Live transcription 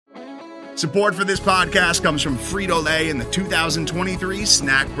Support for this podcast comes from Frito-Lay in the 2023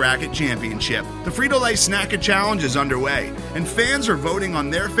 Snack Bracket Championship. The Frito-Lay Snack-It Challenge is underway, and fans are voting on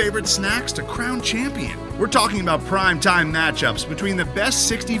their favorite snacks to crown champion. We're talking about prime-time matchups between the best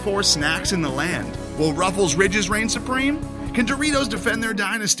 64 snacks in the land. Will Ruffles Ridges reign supreme? Can Doritos defend their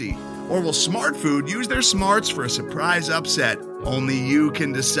dynasty? Or will Smart Food use their smarts for a surprise upset? Only you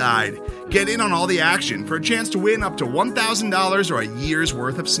can decide. Get in on all the action for a chance to win up to $1,000 or a year's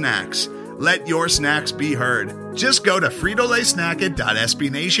worth of snacks. Let your snacks be heard. Just go to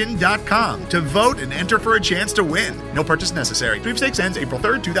fritolaysnacket.sbnation.com to vote and enter for a chance to win. No purchase necessary. Sweepstakes ends April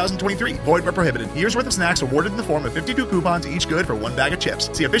 3rd, 2023. Void where prohibited. Year's worth of snacks awarded in the form of 52 coupons, each good for one bag of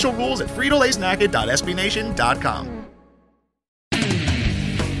chips. See official rules at fritolaysnacket.sbnation.com.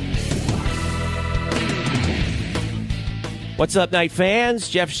 What's up, Night fans?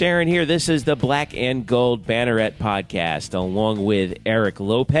 Jeff Sharon here. This is the Black and Gold Banneret podcast, along with Eric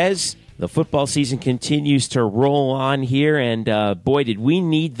Lopez. The football season continues to roll on here, and boy, did we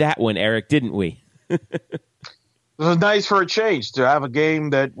need that one, Eric, didn't we? It was nice for a change to have a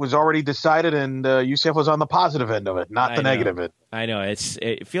game that was already decided, and UCF was on the positive end of it, not the negative end. I know.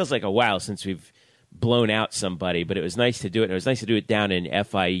 It feels like a while since we've blown out somebody, but it was nice to do it, and it was nice to do it down in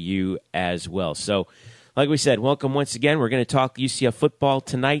FIU as well. So, like we said, welcome once again. We're going to talk UCF football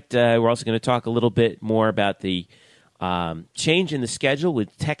tonight. We're also going to talk a little bit more about the change in the schedule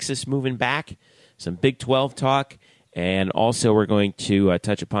with Texas moving back, some Big 12 talk, and also we're going to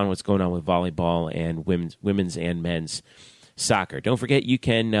touch upon what's going on with volleyball and women's and men's soccer. Don't forget, you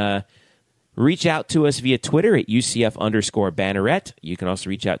can reach out to us via Twitter at UCF_Banneret. You can also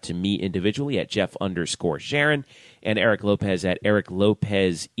reach out to me individually at Jeff_Sharon and Eric Lopez at Eric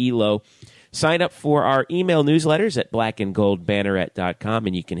Lopez Elo. Sign up for our email newsletters at blackandgoldbanneret.com,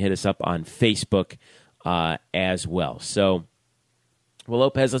 and you can hit us up on Facebook as well. So, well,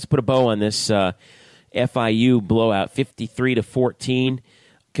 Lopez, let's put a bow on this FIU blowout, 53-14.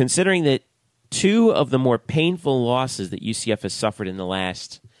 Considering that two of the more painful losses that UCF has suffered in the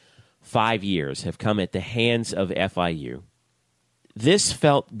last 5 years have come at the hands of FIU, this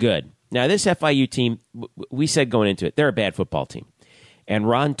felt good. Now, this FIU team, we said going into it, they're a bad football team. And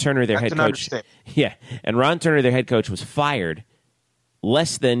Ron Turner, their head coach, was fired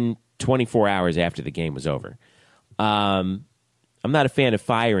less than 24 hours after the game was over. I'm not a fan of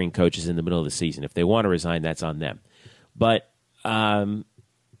firing coaches in the middle of the season. If they want to resign, that's on them. But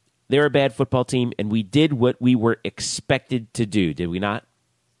they're a bad football team, and we did what we were expected to do, did we not?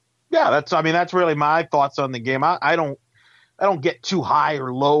 Yeah, that's really my thoughts on the game. I don't get too high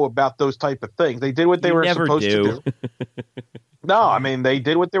or low about those type of things. They did what they were supposed to do. No, they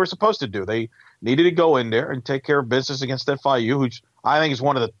did what they were supposed to do. They needed to go in there and take care of business against FIU, which I think is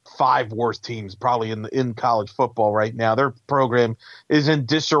one of the 5 worst teams probably in college football right now. Their program is in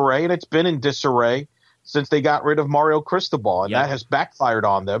disarray, and it's been in disarray since they got rid of Mario Cristobal, and that has backfired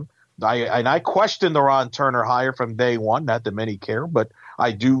on them. I question the Ron Turner hire from day one, not that many care, but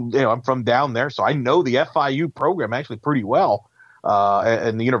I do. I'm from down there, so I know the FIU program actually pretty well.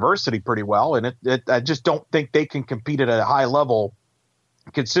 And the university pretty well, and I just don't think they can compete at a high level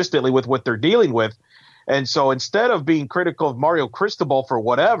consistently with what they're dealing with. And so instead of being critical of Mario Cristobal for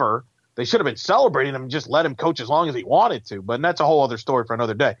whatever, they should have been celebrating him and just let him coach as long as he wanted to. But that's a whole other story for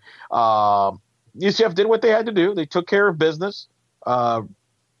another day. UCF did what they had to do. They took care of business,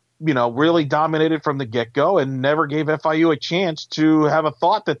 really dominated from the get-go and never gave FIU a chance to have a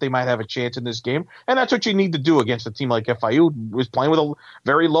thought that they might have a chance in this game. And that's what you need to do against a team like FIU, who was playing with a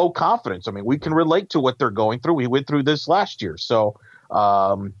very low confidence. We can relate to what they're going through. We went through this last year. So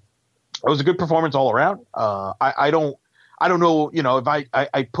it was a good performance all around. I don't know, if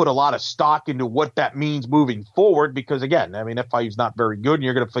I put a lot of stock into what that means moving forward, because again, FIU's not very good and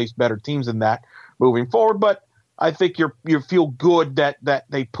you're going to face better teams than that moving forward. But I think you feel good that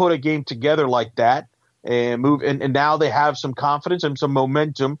they put a game together like that and move, and now they have some confidence and some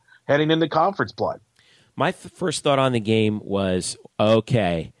momentum heading into conference play. My first thought on the game was,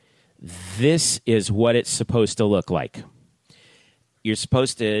 okay, this is what it's supposed to look like. You're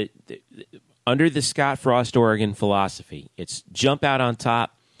supposed to, under the Scott Frost Oregon philosophy, it's jump out on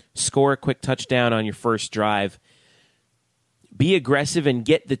top, score a quick touchdown on your first drive, be aggressive and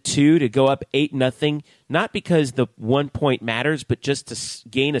get the 2 to go up 8-0, not because the 1 point matters, but just to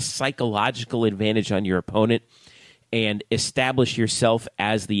gain a psychological advantage on your opponent and establish yourself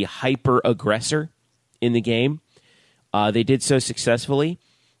as the hyper-aggressor in the game. They did so successfully.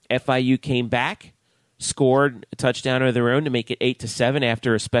 FIU came back, scored a touchdown of their own to make it 8-7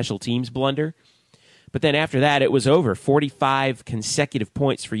 after a special teams blunder. But then after that, it was over. 45 consecutive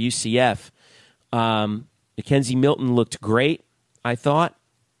points for UCF. Mackenzie Milton looked great, I thought.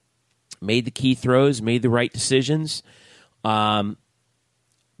 made the key throws, made the right decisions.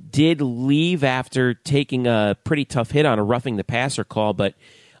 Did leave after taking a pretty tough hit on a roughing the passer call, but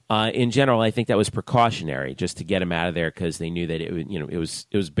in general, I think that was precautionary just to get him out of there because they knew that it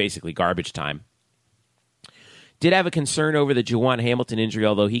was basically garbage time. Did have a concern over the Juwan Hamilton injury,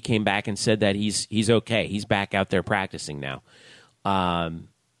 although he came back and said that he's okay. He's back out there practicing now.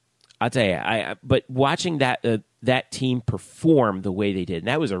 I'll tell you, but watching that team perform the way they did, and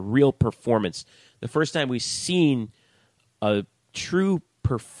that was a real performance. The first time we've seen a true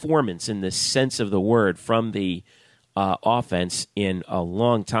performance in the sense of the word from the offense in a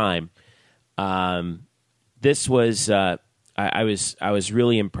long time. This was I was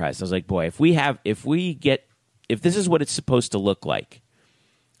really impressed. I was like, boy, if this is what it's supposed to look like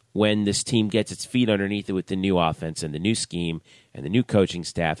when this team gets its feet underneath it with the new offense and the new scheme and the new coaching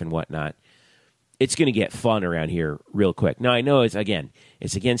staff and whatnot, it's going to get fun around here real quick. Now, I know it's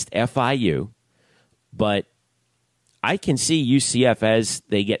against FIU, but I can see UCF as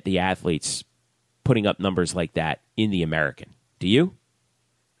they get the athletes putting up numbers like that in the American. Do you?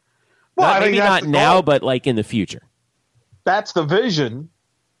 Well, maybe not now, but like in the future. That's the vision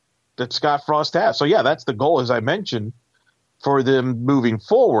that Scott Frost has. So, yeah, that's the goal, as I mentioned, for them moving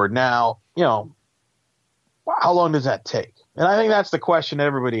forward. Now, how long does that take? And I think that's the question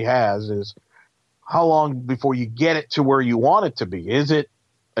everybody has is how long before you get it to where you want it to be? Is it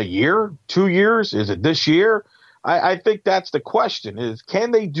a year, 2 years? Is it this year? I think that's the question is, can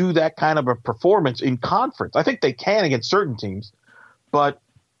they do that kind of a performance in conference? I think they can against certain teams, but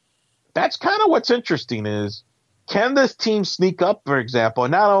that's kind of what's interesting is, can this team sneak up, for example,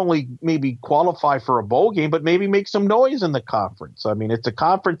 and not only maybe qualify for a bowl game, but maybe make some noise in the conference? I mean, it's a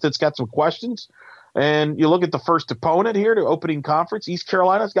conference that's got some questions. And you look at the first opponent here, the opening conference, East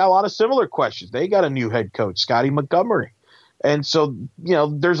Carolina's got a lot of similar questions. They got a new head coach, Scotty Montgomery. And so,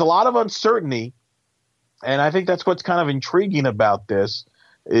 there's a lot of uncertainty. And I think that's what's kind of intriguing about this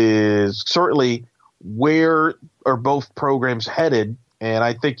is certainly where are both programs headed. And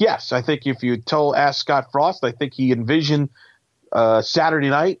I think, yes, if you ask Scott Frost, I think he envisioned Saturday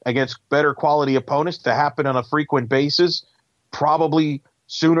night against better quality opponents to happen on a frequent basis, probably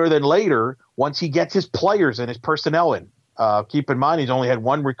sooner than later once he gets his players and his personnel in. Keep in mind, he's only had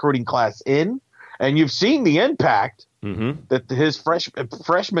one recruiting class in, and you've seen the impact that his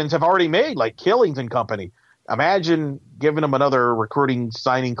freshmen have already made, like Killings and company. Imagine giving him another recruiting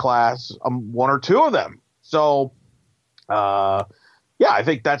signing class, one or two of them. So, I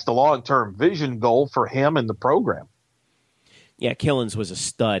think that's the long-term vision goal for him and the program. Yeah, Killins was a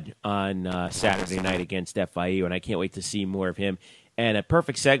stud on Saturday night against FIU, and I can't wait to see more of him. And a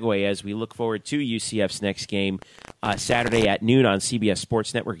perfect segue as we look forward to UCF's next game Saturday at noon on CBS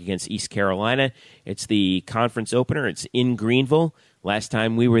Sports Network against East Carolina. It's the conference opener. It's in Greenville. Last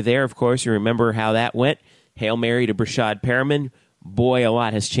time we were there, of course, you remember how that went. Hail Mary to Brashad Perriman. Boy, a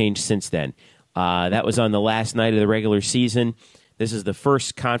lot has changed since then. That was on the last night of the regular season. This is the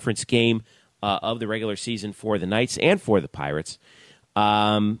first conference game of the regular season for the Knights and for the Pirates.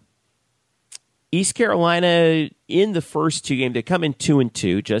 East Carolina, in the first two games, they come in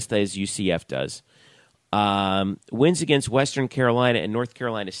 2-2, just as UCF does. Wins against Western Carolina and North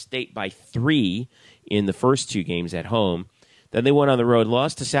Carolina State by 3 in the first two games at home. Then they went on the road,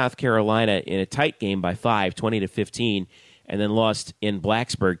 lost to South Carolina in a tight game by 5, 20-15, and then lost in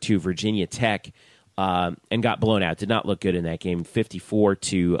Blacksburg to Virginia Tech and got blown out. Did not look good in that game,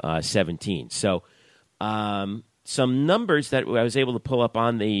 54-17. So some numbers that I was able to pull up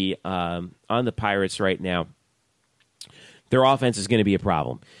on the Pirates right now. Their offense is going to be a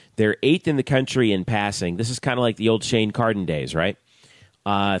problem. They're 8th in the country in passing. This is kind of like the old Shane Carden days, right?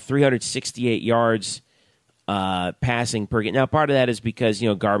 368 yards passing per game. Now, part of that is because,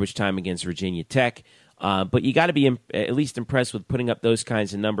 garbage time against Virginia Tech. But you got to be at least impressed with putting up those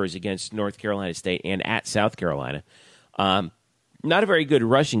kinds of numbers against North Carolina State and at South Carolina. Not a very good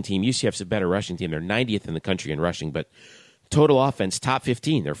rushing team. UCF's a better rushing team. They're 90th in the country in rushing, but total offense, top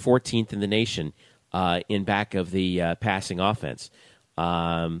 15. They're 14th in the nation in back of the passing offense.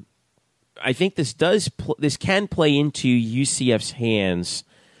 I think this can play into UCF's hands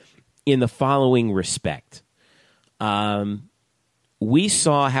in the following respect. We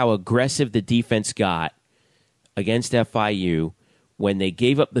saw how aggressive the defense got against FIU when they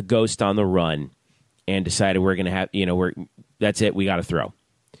gave up the ghost on the run and decided we're going to have, that's it, we got to throw.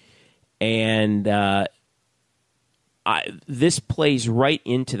 And this plays right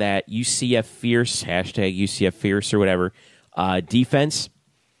into that UCF Fierce, hashtag UCF Fierce or whatever, defense,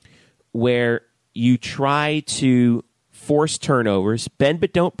 where you try to force turnovers, bend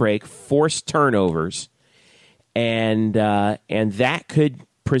but don't break, force turnovers, and that could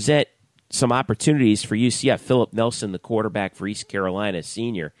present some opportunities for UCF. Philip Nelson, the quarterback for East Carolina,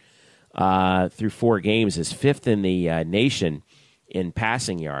 senior, through 4 games, is 5th in the nation in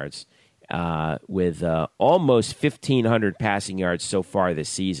passing yards, with almost 1,500 passing yards so far this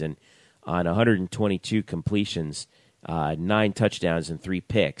season on 122 completions, 9 touchdowns, and 3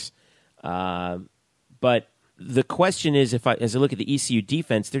 picks. But the question is, as I look at the ECU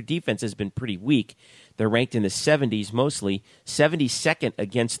defense, their defense has been pretty weak. They're ranked in the 70s mostly, 72nd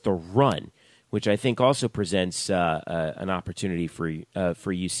against the run, which I think also presents an opportunity for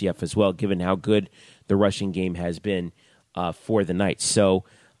UCF as well, given how good the rushing game has been for the Knights. So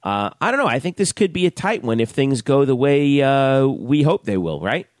I don't know. I think this could be a tight one if things go the way we hope they will,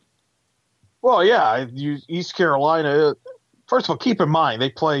 right? Well, yeah. East Carolina, first of all, keep in mind, they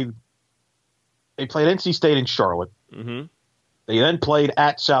played NC State and Charlotte. Mm-hmm. They then played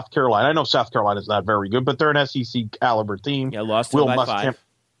at South Carolina. I know South Carolina's not very good, but they're an SEC caliber team. Yeah, lost by 5.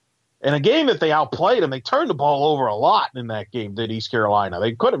 In a game that they outplayed them, they turned the ball over a lot in that game, did East Carolina.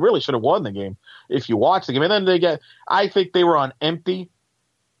 They should have won the game if you watch the game. And then I think they were on empty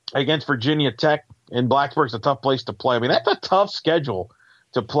against Virginia Tech, and Blacksburg's a tough place to play. I mean, that's a tough schedule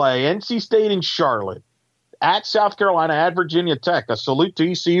to play. NC State and Charlotte, at South Carolina, at Virginia Tech. A salute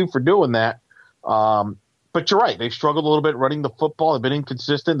to ECU for doing that. But you're right. They've struggled a little bit running the football. They've been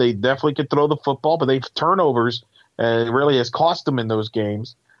inconsistent. They definitely could throw the football, but they've turnovers, and it really has cost them in those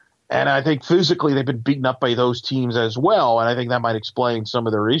games. And I think physically they've been beaten up by those teams as well, and I think that might explain some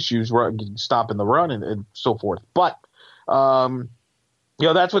of their issues, stopping the run and so forth. But,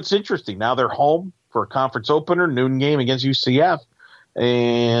 that's what's interesting. Now they're home for a conference opener, noon game against UCF,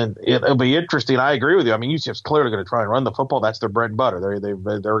 and it'll be interesting. I agree with you. I mean, UCF's clearly going to try and run the football. That's their bread and butter. They're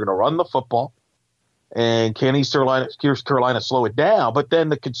going to run the football. And can East Carolina slow it down? But then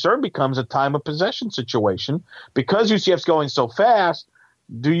the concern becomes a time of possession situation. Because UCF's going so fast,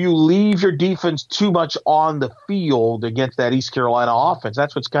 do you leave your defense too much on the field against that East Carolina offense?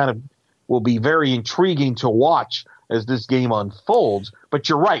 That's what's will be very intriguing to watch as this game unfolds. But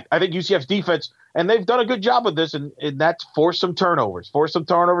you're right. I think UCF's defense, and they've done a good job of this, and that's force some turnovers. Force some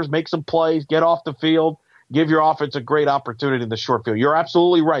turnovers, make some plays, get off the field. Give your offense a great opportunity in the short field. You're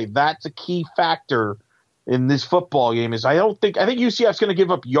absolutely right. That's a key factor in this football game. I think UCF's going to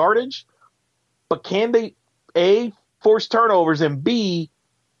give up yardage, but can they A, force turnovers, and B,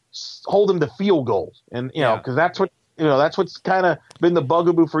 hold them to field goals? And because that's what's kind of been the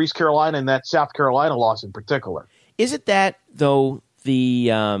bugaboo for East Carolina in that South Carolina loss in particular. Isn't that though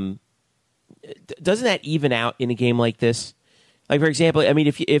doesn't that even out in a game like this? Like, for example, I mean,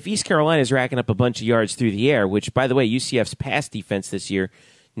 if East Carolina is racking up a bunch of yards through the air, which, by the way, UCF's pass defense this year,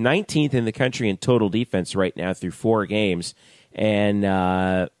 19th in the country in total defense right now through 4 games, and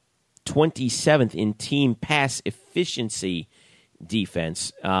 27th in team pass efficiency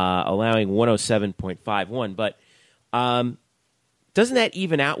defense, allowing 107.51. But doesn't that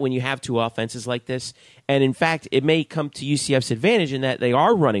even out when you have 2 offenses like this? And, in fact, it may come to UCF's advantage in that they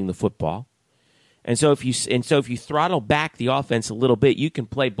are running the football. And so if you throttle back the offense a little bit, you can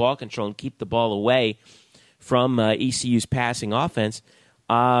play ball control and keep the ball away from ECU's passing offense.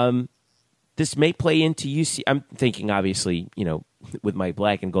 This may play into UC. I'm thinking, obviously, with my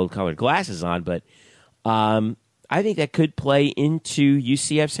black and gold colored glasses on, but I think that could play into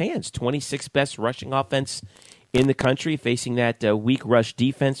UCF's hands. 26th best rushing offense in the country, facing that weak rush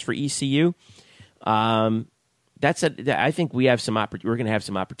defense for ECU. I think we're going to have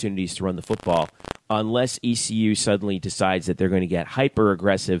some opportunities to run the football unless ECU suddenly decides that they're going to get hyper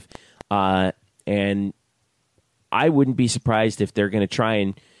aggressive, and I wouldn't be surprised if they're going to try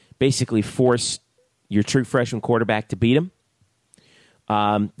and basically force your true freshman quarterback to beat him.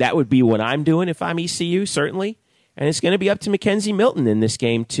 That would be what I'm doing if I'm ECU, certainly, and it's going to be up to Mackenzie Milton in this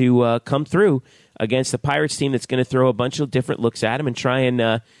game to come through against the Pirates team that's going to throw a bunch of different looks at him and try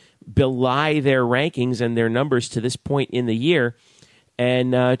and belie their rankings and their numbers to this point in the year,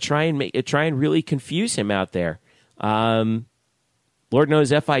 and try and really confuse him out there. Lord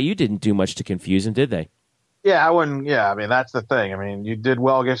knows FIU didn't do much to confuse him, did they? Yeah, I wouldn't. Yeah, I mean that's the thing. I mean you did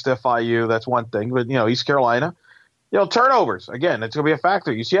well against FIU. That's one thing, but East Carolina, turnovers again. It's going to be a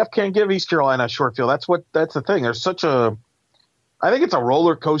factor. UCF can't give East Carolina a short field. That's the thing. There's I think it's a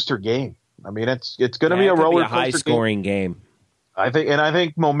roller coaster game. I mean it's going to be a roller coaster, high scoring game. I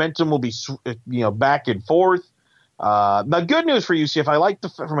think momentum will be back and forth. The good news for UCF, I like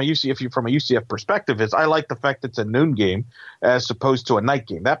from a UCF perspective, is I like the fact it's a noon game as opposed to a night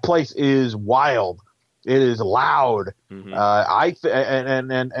game. That place is wild. It is loud. Mm-hmm. I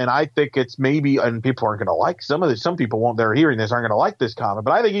think it's maybe, and people aren't going to like some people won't. They're hearing this aren't going to like this comment,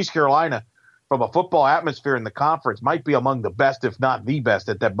 but I think East Carolina from a football atmosphere in the conference, might be among the best, if not the best,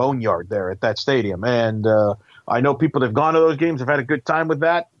 at that Boneyard there at that stadium. And I know people that have gone to those games have had a good time with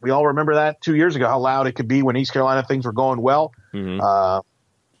that. We all remember that 2 years ago, how loud it could be when East Carolina things were going well. Mm-hmm.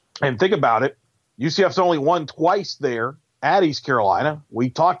 And think about it. UCF's only won twice there at East Carolina. We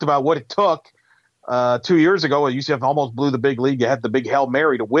talked about what it took 2 years ago. UCF almost blew the big league. You had the big Hail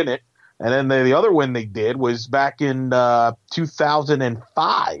Mary to win it. And then the other win they did was back in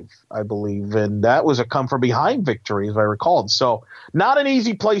 2005, I believe. And that was a come-from-behind victory, as I recall. So not an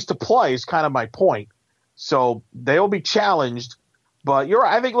easy place to play is kind of my point. So they'll be challenged. But you're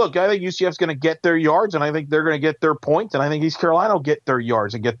right. I think UCF's going to get their yards, and I think they're going to get their points, and I think East Carolina will get their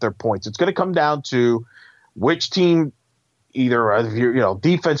yards and get their points. It's going to come down to which team either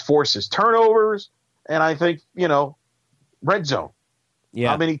defense forces turnovers, and I think red zone. Yeah.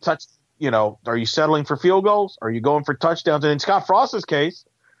 How many are you settling for field goals? Are you going for touchdowns? And in Scott Frost's case,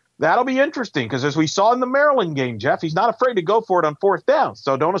 that'll be interesting because as we saw in the Maryland game, Jeff, he's not afraid to go for it on fourth down.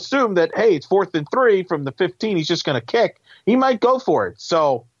 So don't assume that, hey, it's 4th and 3 from the 15. He's just going to kick. He might go for it.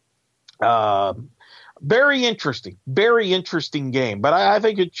 So very interesting game. But I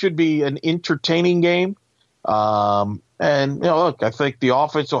think it should be an entertaining game. Look, I think the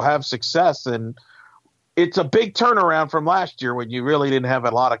offense will have success. And it's a big turnaround from last year when you really didn't have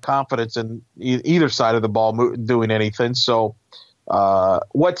a lot of confidence in either side of the ball doing anything. So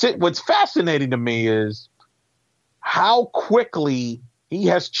what's fascinating to me is how quickly he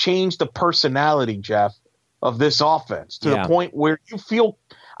has changed the personality, Jeff, of this offense to the point where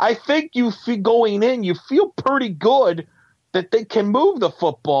I think you feel going in, you feel pretty good that they can move the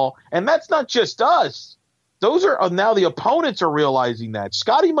football. And that's not just us. Those are now the opponents are realizing that.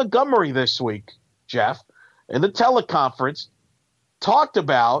 Scotty Montgomery this week, Jeff, in the teleconference, talked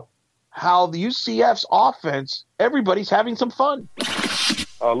about how the UCF's offense, everybody's having some fun.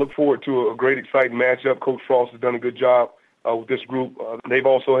 Look forward to a great, exciting matchup. Coach Frost has done a good job with this group. They've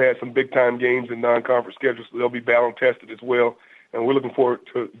also had some big-time games in non-conference schedules, so they'll be battle-tested as well. And we're looking forward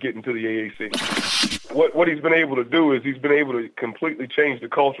to getting to the AAC. What he's been able to do is he's been able to completely change the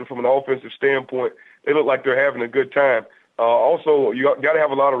culture from an offensive standpoint. They look like they're having a good time. Also, you got to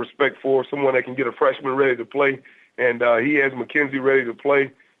have a lot of respect for someone that can get a freshman ready to play, and he has McKenzie ready to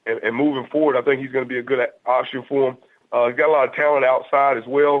play. And moving forward, I think he's going to be a good option for him. He's got a lot of talent outside as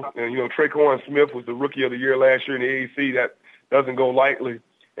well. And, Traquan Smith was the Rookie of the Year last year in the AAC. That doesn't go lightly.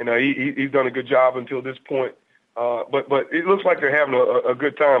 And he's done a good job until this point. But it looks like they're having a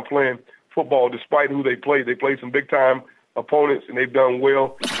good time playing football despite who they play. They played some big-time opponents, and they've done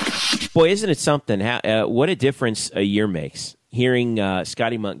well. Boy, isn't it something? What a difference a year makes. Hearing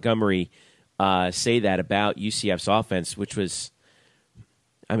Scotty Montgomery say that about UCF's offense, which was,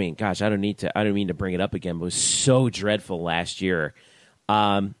 I mean, gosh, I don't mean to bring it up again, but it was so dreadful last year.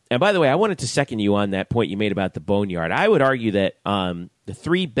 And by the way, I wanted to second you on that point you made about the Boneyard. I would argue that the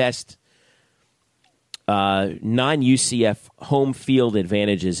three best non-UCF home field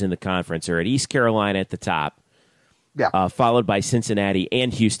advantages in the conference are at East Carolina at the top, followed by Cincinnati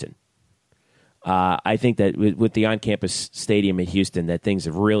and Houston. I think that with the on-campus stadium at Houston, that things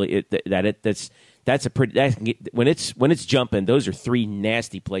have really when it's jumping. Those are three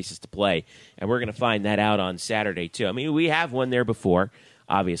nasty places to play, and we're going to find that out on Saturday too. I mean, we have one there before,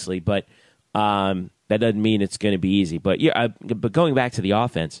 obviously, but that doesn't mean it's going to be easy. But but going back to the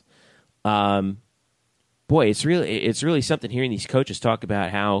offense, boy, it's really something hearing these coaches talk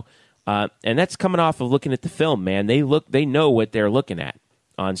about how, and that's coming off of looking at the film. Man, they know what they're looking at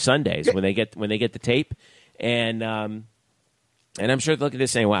on Sundays when they get the tape, and I'm sure they look at this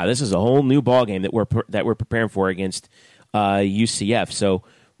saying, "Wow, this is a whole new ball game that we're preparing for against UCF." So,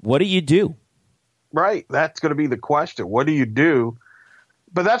 what do you do? Right, that's going to be the question. What do you do?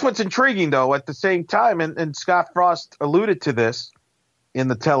 But that's what's intriguing, though. At the same time, and Scott Frost alluded to this in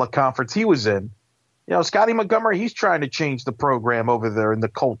the teleconference he was in. Scotty Montgomery, he's trying to change the program over there in the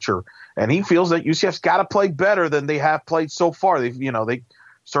culture, and he feels that UCF's got to play better than they have played so far. They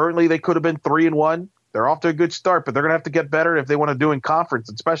certainly they could have been 3-1. They're off to a good start, but they're going to have to get better if they want to do in conference,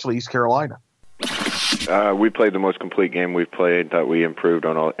 especially East Carolina. We played the most complete game we've played. Thought we improved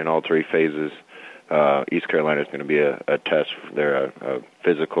in all three phases. East Carolina is going to be a test. They're a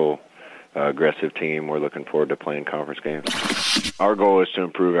physical, aggressive team. We're looking forward to playing conference games. Our goal is to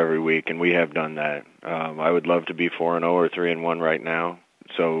improve every week, and we have done that. I would love to be 4-0 or 3-1 right now,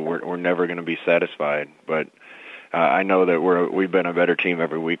 so we're never going to be satisfied. But I know that we've been a better team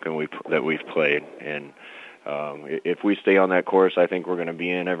every week that we've played, and if we stay on that course, I think we're going to be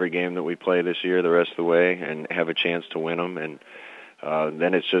in every game that we play this year the rest of the way and have a chance to win them. And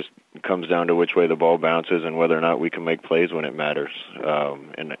then it just comes down to which way the ball bounces and whether or not we can make plays when it matters.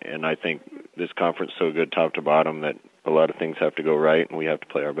 And I think this conference is so good top to bottom that a lot of things have to go right, and we have to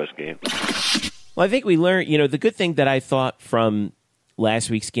play our best game. Well, I think we learned, the good thing that I thought from last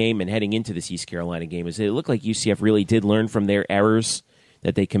week's game and heading into this East Carolina game is that it looked like UCF really did learn from their errors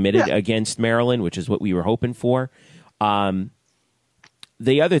that they committed against Maryland, which is what we were hoping for.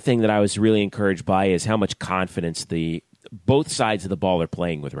 The other thing that I was really encouraged by is how much confidence both sides of the ball are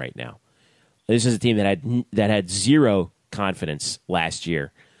playing with right now. This is a team that had zero confidence last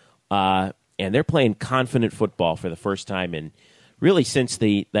year, and they're playing confident football for the first time in really since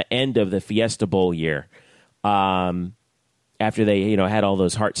the end of the Fiesta Bowl year. After they had all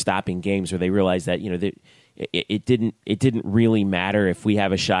those heart-stopping games where they realized that it didn't really matter if we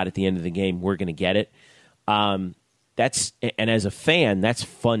have a shot at the end of the game, we're going to get it. And as a fan, that's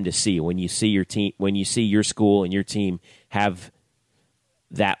fun to see when you see your team, when you see your school and your team have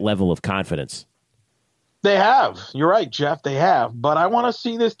that level of confidence. They have. You're right, Jeff. They have. But I want to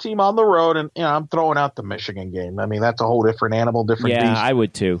see this team on the road, and I'm throwing out the Michigan game. I mean, that's a whole different animal, different beast. Yeah, I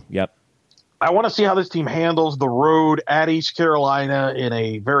would too. Yep. I want to see how this team handles the road at East Carolina in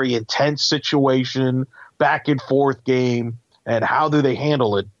a very intense situation, back and forth game, and how do they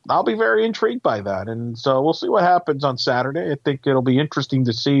handle it? I'll be very intrigued by that. And so we'll see what happens on Saturday. I think it'll be interesting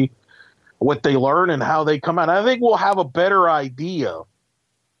to see what they learn and how they come out. I think we'll have a better idea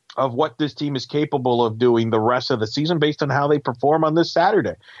of what this team is capable of doing the rest of the season based on how they perform on this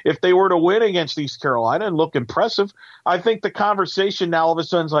Saturday. If they were to win against East Carolina and look impressive, I think the conversation now all of a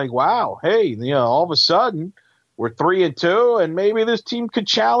sudden is like, wow, hey, all of a sudden we're 3-2, and maybe this team could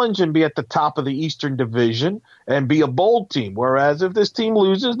challenge and be at the top of the Eastern Division and be a bold team. Whereas if this team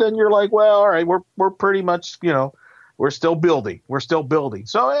loses, then you're like, well, all right, we're pretty much, we're still building. We're still building.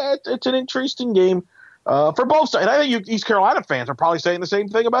 So it's an interesting game. For both sides. And I think East Carolina fans are probably saying the same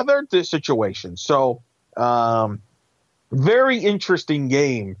thing about their situation. So very interesting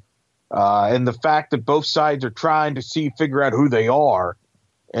game. And the fact that both sides are trying to figure out who they are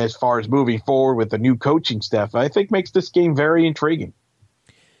as far as moving forward with the new coaching staff, I think makes this game very intriguing.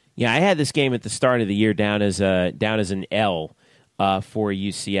 Yeah, I had this game at the start of the year down as an L for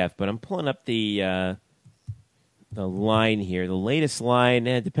UCF, but I'm pulling up the line here. The latest line,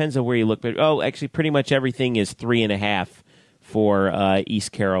 it depends on where you look, but actually pretty much everything is 3.5 for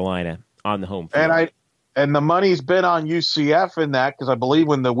East Carolina on the home field. And the money's been on UCF in that, because I believe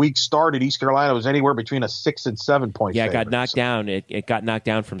when the week started, East Carolina was anywhere between a 6 and 7 point. Yeah, it got knocked down. It got knocked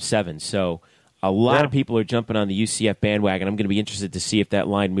down from 7. So a lot of people are jumping on the UCF bandwagon. I'm going to be interested to see if that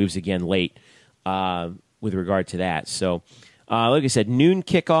line moves again late with regard to that. So. Like I said, noon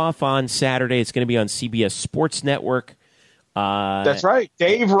kickoff on Saturday. It's going to be on CBS Sports Network. That's right.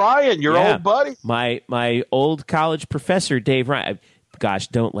 Dave Ryan, your old buddy. My old college professor, Dave Ryan. Gosh,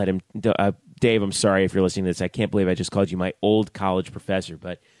 don't let him. Dave, I'm sorry if you're listening to this. I can't believe I just called you my old college professor.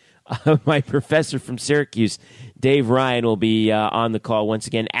 But my professor from Syracuse, Dave Ryan, will be on the call once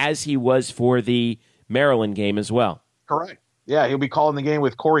again, as he was for the Maryland game as well. Correct. Yeah, he'll be calling the game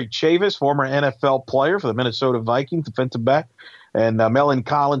with Corey Chavis, former NFL player for the Minnesota Vikings, defensive back, and Melvin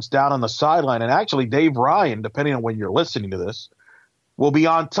Collins down on the sideline. And actually, Dave Ryan, depending on when you're listening to this, will be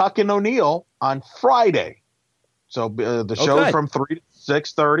on Tuck and O'Neill on Friday. So the show's from 3 to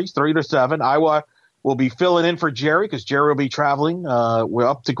 6:30, 3 to 7. I will be filling in for Jerry because Jerry will be traveling. We're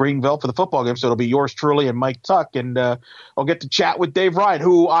up to Greenville for the football game, so it'll be yours truly and Mike Tuck. And I'll get to chat with Dave Ryan,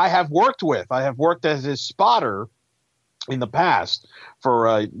 who I have worked with. I have worked as his spotter in the past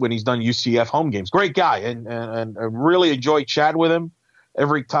for when he's done UCF home games. Great guy, and I really enjoy chatting with him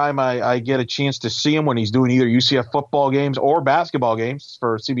every time I get a chance to see him when he's doing either UCF football games or basketball games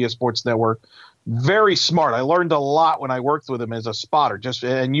for CBS Sports Network. Very smart. I learned a lot when I worked with him as a spotter,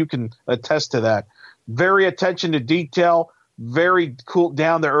 and you can attest to that. Very attention to detail, very cool,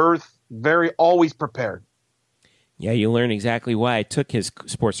 down to earth, very always prepared. Yeah, you learn exactly why. I took his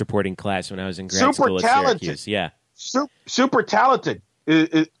sports reporting class when I was in grad school at Syracuse. Yeah. Super talented.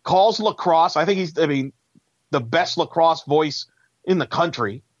 It calls lacrosse. I think he's, the best lacrosse voice in the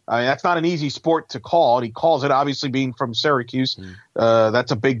country. That's not an easy sport to call. And he calls it, obviously being from Syracuse.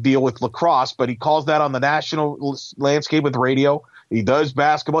 That's a big deal with lacrosse, but he calls that on the national landscape with radio. He does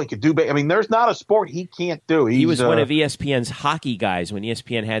basketball. He could do. There's not a sport he can't do. He was one of ESPN's hockey guys when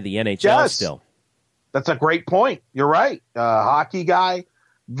ESPN had the NHL still. That's a great point. You're right. Hockey guy.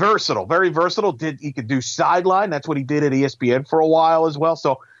 Versatile, very versatile. He could do sideline. That's what he did at ESPN for a while as well.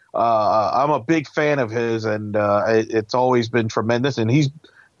 So I'm a big fan of his, and it's always been tremendous. And he's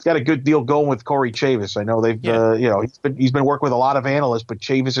got a good deal going with Corey Chavis. I know he's been working with a lot of analysts, but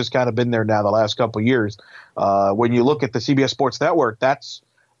Chavis has kind of been there now the last couple of years. When you look at the CBS Sports Network,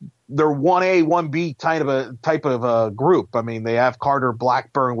 they're 1A, 1B type of a group. I mean, they have Carter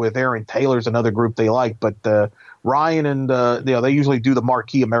Blackburn with Aaron Taylor's another group they like, but Ryan and they usually do the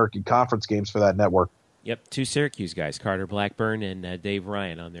marquee American Conference games for that network. Yep, 2 Syracuse guys, Carter Blackburn and Dave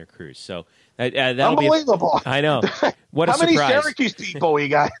Ryan on their crews. So unbelievable! I know. What a How many surprise. Syracuse people we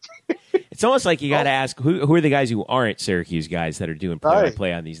got? It's almost like you got to ask who are the guys who aren't Syracuse guys that are doing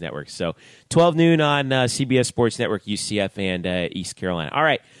play-by-play on these networks. So 12 noon on CBS Sports Network, UCF and East Carolina. All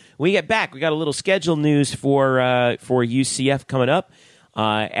right, when we get back, we got a little schedule news for UCF coming up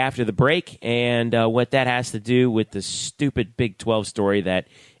after the break, and what that has to do with the stupid Big 12 story that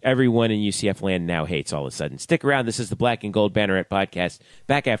everyone in UCF land now hates all of a sudden. Stick around. This is the Black and Gold Banneret Podcast.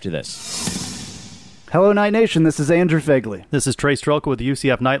 Back after this. Hello, Night Nation. This is Andrew Fegley. This is Trey Strelka with the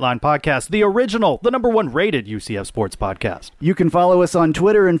UCF Nightline Podcast, the original, the #1 rated UCF sports podcast. You can follow us on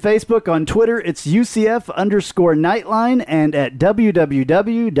Twitter and Facebook. On Twitter, it's UCF_Nightline and at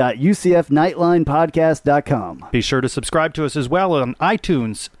www.ucfnightlinepodcast.com. Be sure to subscribe to us as well on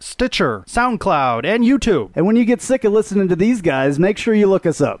iTunes, Stitcher, SoundCloud, and YouTube. And when you get sick of listening to these guys, make sure you look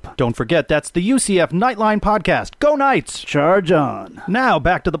us up. Don't forget, that's the UCF Nightline Podcast. Go Knights! Charge on. Now,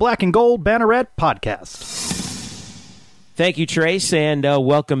 back to the Black and Gold Banneret Podcast. Thank you, Trace, and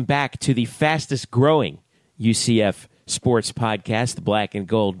welcome back to the fastest growing UCF sports podcast, the Black and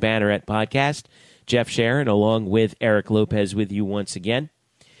Gold Banneret Podcast. Jeff Sharon along with Eric Lopez with you once again.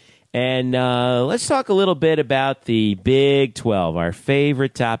 And let's talk a little bit about the Big 12, our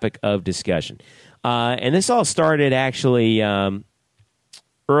favorite topic of discussion. And this all started actually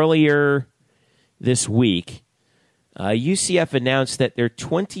earlier this week. UCF announced that their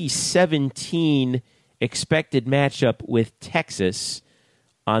 2017 expected matchup with Texas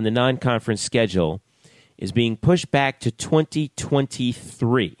on the non-conference schedule is being pushed back to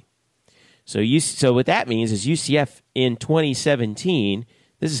 2023. So what that means is UCF in 2017,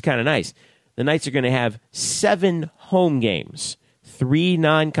 this is kind of nice. The Knights are going to have 7 home games, 3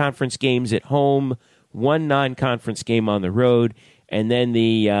 non-conference games at home, 1 non-conference game on the road, and then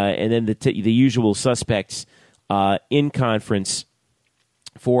the usual suspects in conference.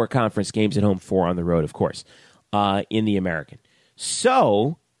 4 conference games at home, 4 on the road, of course, in the American.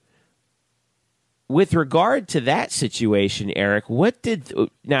 So, with regard to that situation, Eric,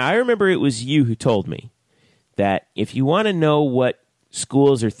 now I remember it was you who told me that if you want to know what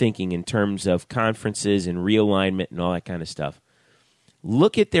schools are thinking in terms of conferences and realignment and all that kind of stuff,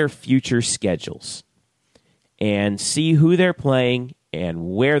 look at their future schedules and see who they're playing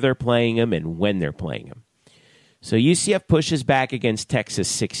and where they're playing them and when they're playing them. So UCF pushes back against Texas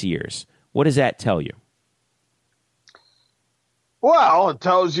 6 years. What does that tell you? Well, it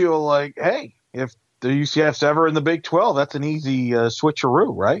tells you, like, hey, if the UCF's ever in the Big 12, that's an easy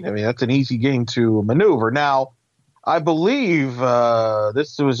switcheroo, right? I mean, that's an easy game to maneuver. Now, I believe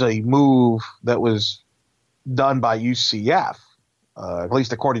this was a move that was done by UCF, at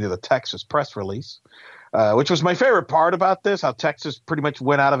least according to the Texas press release, which was my favorite part about this, how Texas pretty much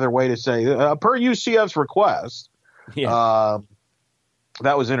went out of their way to say, per UCF's request. Yeah.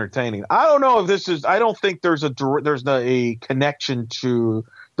 That was entertaining. I don't know if this is – I don't think there's a connection to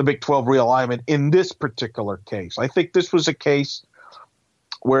the Big 12 realignment in this particular case. I think this was a case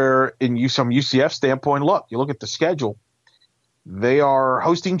where, from UCF standpoint, you look at the schedule. They are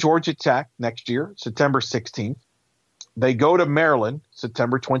hosting Georgia Tech next year, September 16th. They go to Maryland,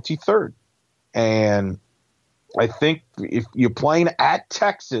 September 23rd. And I think if you're playing at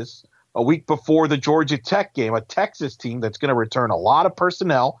Texas a week before the Georgia Tech game, a Texas team that's going to return a lot of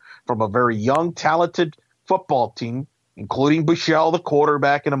personnel from a very young, talented football team, including Buechele, the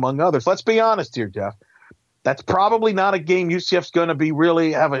quarterback, and among others. Let's be honest here, Jeff. That's probably not a game UCF's going to be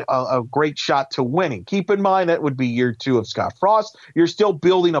really have a great shot to winning. Keep in mind that would be year 2 of Scott Frost. You're still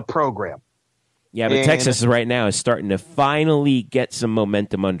building a program. Yeah, but Texas right now is starting to finally get some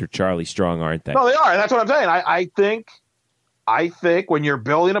momentum under Charlie Strong, aren't they? No, they are. That's what I'm saying. I think when you're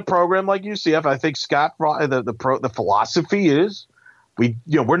building a program like UCF, I think Scott Frost, the philosophy is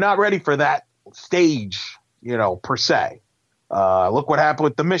we're not ready for that stage, per se. Look what happened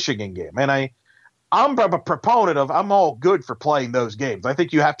with the Michigan game, and I'm a proponent of I'm all good for playing those games. I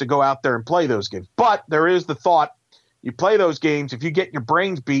think you have to go out there and play those games, but there is the thought. You play those games, if you get your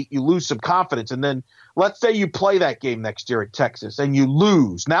brains beat, you lose some confidence. And then let's say you play that game next year at Texas and you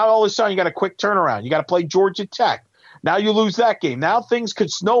lose. Now all of a sudden you got a quick turnaround. You got to play Georgia Tech. Now you lose that game. Now things could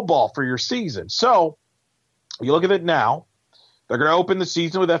snowball for your season. So you look at it now. They're going to open the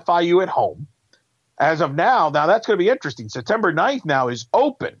season with FIU at home. as of now that's going to be interesting. September 9th now is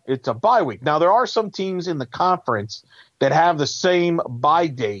open. It's a bye week. Now, there are some teams in the conference that have the same bye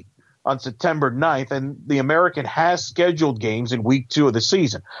date on September 9th, and the American has scheduled games in week 2 of the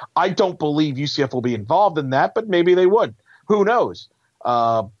season. I don't believe UCF will be involved in that, but maybe they would. Who knows?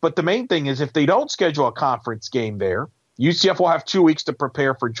 But the main thing is if they don't schedule a conference game there, UCF will have 2 weeks to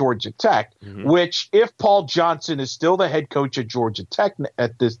prepare for Georgia Tech, which if Paul Johnson is still the head coach at Georgia Tech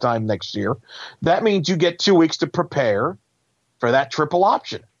at this time next year, that means you get 2 weeks to prepare for that triple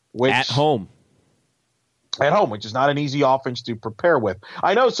option. At home. At home, which is not an easy offense to prepare with.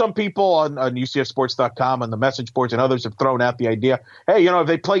 I know some people on UCFsports.com and the message boards and others have thrown out the idea, hey, if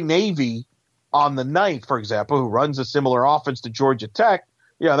they play Navy on the 9th, for example, who runs a similar offense to Georgia Tech,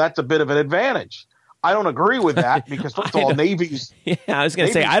 that's a bit of an advantage. I don't agree with that because, first of all, Navy's... Yeah, I was going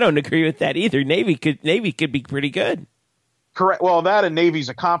to say, I don't agree with that either. Navy could be pretty good. Correct. Well, that and Navy's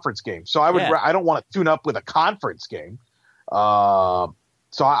a conference game. So I don't want to tune up with a conference game.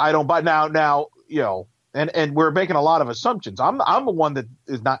 So I don't buy now, and we're making a lot of assumptions. I'm the one that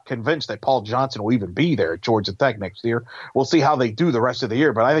is not convinced that Paul Johnson will even be there at Georgia Tech next year. We'll see how they do the rest of the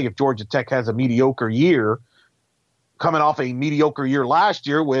year. But I think if Georgia Tech has a mediocre year, coming off a mediocre year last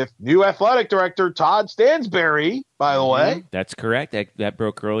year with new athletic director Todd Stansberry, by the way. That's correct. That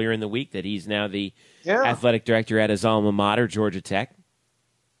broke earlier in the week that he's now the athletic director at his alma mater, Georgia Tech.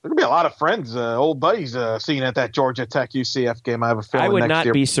 There's going to be a lot of friends, old buddies, seen at that Georgia Tech UCF game. I have a feeling I would not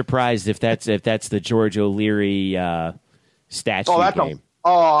year. be surprised if that's the George O'Leary statue game.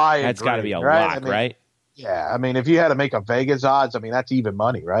 That's got to be a lock, right? Yeah, I mean, if you had to make a Vegas odds, I mean, that's even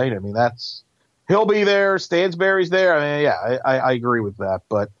money, right? I mean, he'll be there. Stansberry's there. I mean, yeah, I agree with that.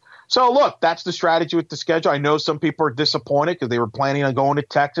 But so look, that's the strategy with the schedule. I know some people are disappointed because they were planning on going to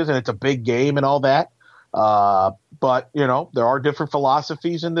Texas and it's a big game and all that. But there are different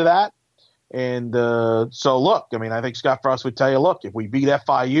philosophies into that. And so look, I mean, I think Scott Frost would tell you, look, if we beat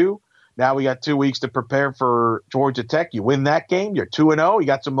FIU, now we got 2 weeks to prepare for Georgia Tech. You win that game, you're 2-0. You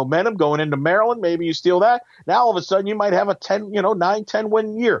got some momentum going into Maryland. Maybe you steal that. Now all of a sudden you might have a 9-10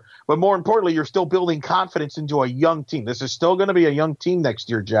 win year. But more importantly, you're still building confidence into a young team. This is still going to be a young team next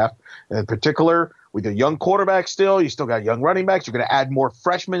year, Jeff. In particular, with a young quarterback still, you still got young running backs. You're going to add more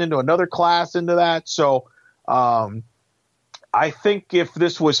freshmen into another class into that. So I think if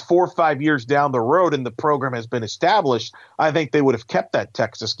this was 4 or 5 years down the road and the program has been established, I think they would have kept that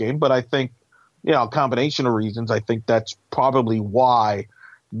Texas game. But I think, a combination of reasons, I think that's probably why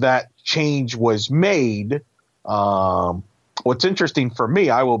that change was made. What's interesting for me,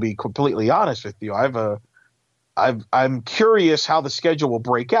 I will be completely honest with you. I'm curious how the schedule will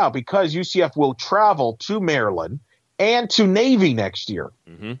break out because UCF will travel to Maryland and to Navy next year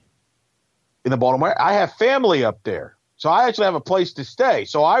in the Baltimore. I have family up there. So I actually have a place to stay.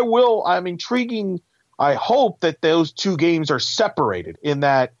 So I'm intriguing. I hope that those two games are separated in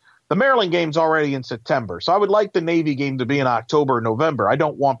that the Maryland game's already in September. So I would like the Navy game to be in October or November. I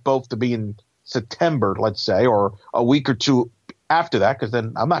don't want both to be in September, let's say, or a week or two after that, because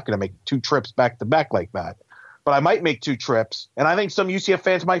then I'm not going to make 2 trips back to back like that. But I might make 2 trips. And I think some UCF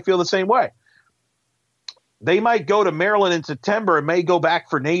fans might feel the same way. They might go to Maryland in September and may go back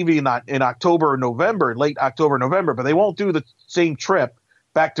for Navy in October or November, late October, November, but they won't do the same trip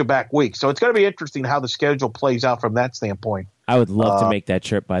back-to-back weeks. So it's going to be interesting how the schedule plays out from that standpoint. I would love to make that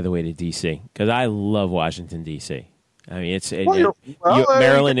trip, by the way, to D.C. because I love Washington, D.C. I mean,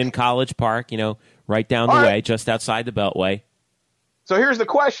 Maryland in College Park, right down the way, just outside the Beltway. So here's the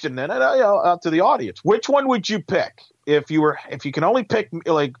question then, out to the audience. Which one would you pick if you can only pick,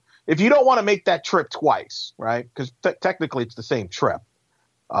 if you don't want to make that trip twice, right? Because technically it's the same trip.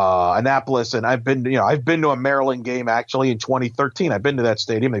 Annapolis, and I've been to a Maryland game actually in 2013. I've been to that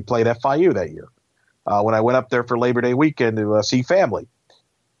stadium. They played FIU that year when I went up there for Labor Day weekend to see family.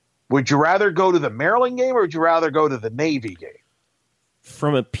 Would you rather go to the Maryland game or would you rather go to the Navy game?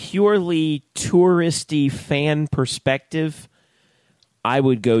 From a purely touristy fan perspective, I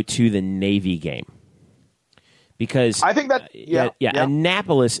would go to the Navy game. Because I think that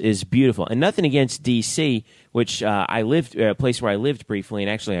Annapolis is beautiful, and nothing against D.C., which I lived a place where I lived briefly,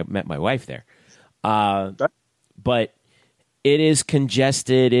 and actually I met my wife there. But it is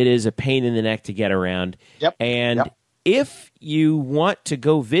congested; it is a pain in the neck to get around. If you want to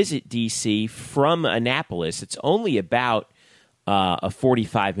go visit D.C. from Annapolis, it's only about a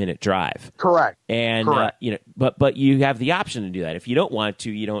 45-minute drive. Correct. And but you have the option to do that. If you don't want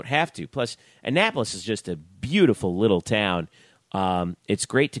to, you don't have to. Plus, Annapolis is just a beautiful little town. It's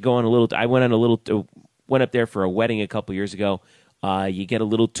great to go on a little. I went up there for a wedding a couple years ago. You get a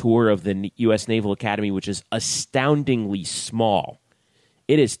little tour of the U.S. Naval Academy, which is astoundingly small.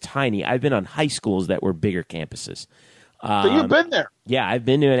 It is tiny. I've been on high schools that were bigger campuses. So you've been there. Yeah, I've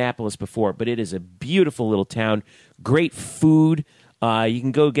been to Annapolis before, but it is a beautiful little town. Great food. You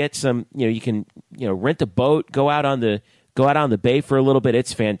can go get some. You can rent a boat, go out on the bay for a little bit.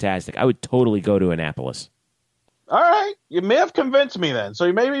 It's fantastic. I would totally go to Annapolis. All right, you may have convinced me then.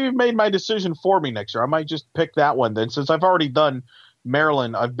 So maybe you've made my decision for me next year. I might just pick that one then, since I've already done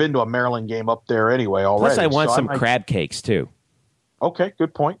Maryland. I've been to a Maryland game up there anyway already. Plus, I want some crab cakes too. Okay,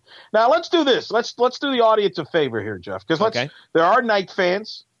 good point. Now let's do this. Let's do the audience a favor here, Jeff, because there are Knight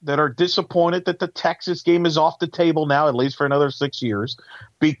fans that are disappointed that the Texas game is off the table now, at least for another 6 years,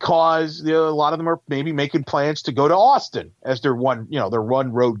 because a lot of them are maybe making plans to go to Austin as their one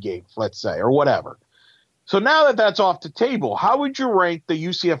road game, let's say, or whatever. So now that that's off the table, how would you rank the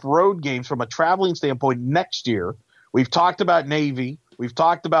UCF road games from a traveling standpoint next year? We've talked about Navy. We've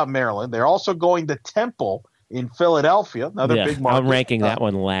talked about Maryland. They're also going to Temple in Philadelphia, another big market. I'm ranking that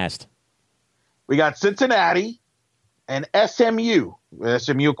one last. We got Cincinnati and SMU.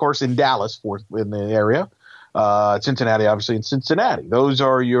 SMU, of course, in Dallas, in the area. Cincinnati, obviously, in Cincinnati. Those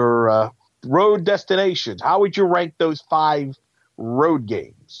are your road destinations. How would you rank those 5 road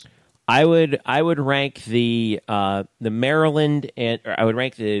games? I would rank the Maryland I would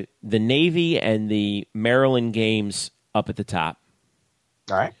rank the Navy and the Maryland games up at the top.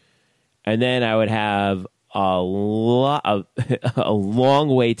 All right, and then I would have a long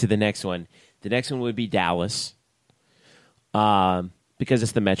way to the next one. The next one would be Dallas, because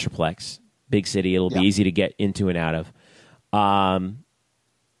it's the Metroplex, big city. It'll be easy to get into and out of.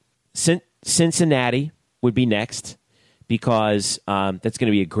 Cincinnati would be next, because that's going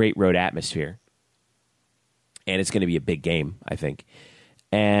to be a great road atmosphere, and it's going to be a big game, I think.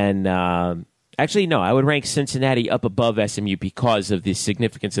 And actually, no, I would rank Cincinnati up above SMU because of the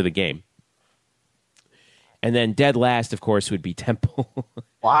significance of the game. And then dead last, of course, would be Temple.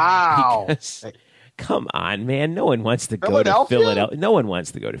 Wow. Because, come on, man. No one wants to go to Philadelphia. No one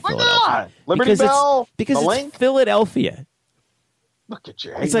wants to go to Philadelphia. Why not? Liberty Bell? Because it's Philadelphia. Look at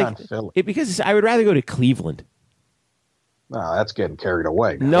you hating on Philly. Because I would rather go to Cleveland. No, that's getting carried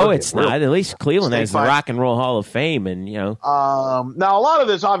away. No, it's not. At least Cleveland has the Rock and Roll Hall of Fame, and Now, a lot of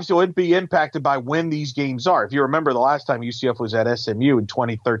this obviously would be impacted by when these games are. If you remember, the last time UCF was at SMU in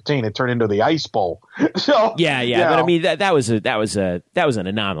 2013, it turned into the Ice Bowl. So yeah. But I mean, that was an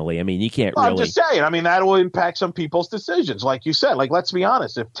anomaly. I mean, you can't really. I'm just saying. I mean, that will impact some people's decisions, like you said. Like, let's be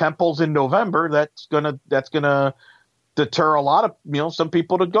honest. If Temple's in November, that's gonna deter a lot of some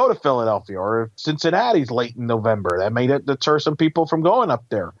people to go to Philadelphia, or if Cincinnati's late in November, that may deter some people from going up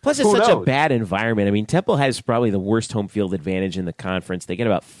there. Plus, it's such a bad environment. I mean, Temple has probably the worst home field advantage in the conference. They get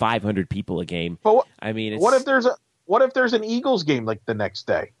about 500 people a game. But what if there's an Eagles game like the next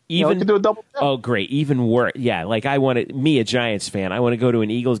day? Even can do a double. Oh, great! Even worse. Yeah, like a Giants fan. I want to go to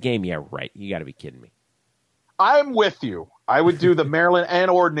an Eagles game. Yeah, right. You got to be kidding me. I'm with you. I would do the Maryland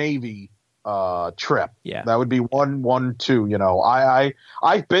or Navy trip. Yeah, that would be 1-1-2.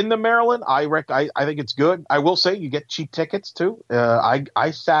 I've been to Maryland. I think it's good. I will say you get cheap tickets too.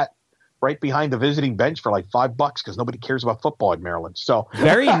 I sat right behind the visiting bench for like $5 because nobody cares about football in Maryland. So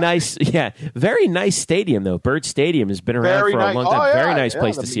very nice. Yeah, very nice stadium though. Bird Stadium has been around for a long time. Very nice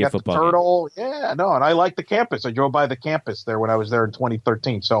place to see a football game. Yeah, no, and I like the campus. I drove by the campus there when I was there in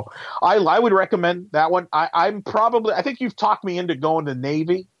 2013. So I would recommend that one. I think you've talked me into going to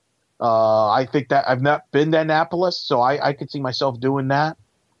Navy. I think that I've not been to Annapolis, so I could see myself doing that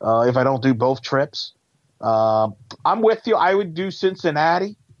if I don't do both trips. I'm with you. I would do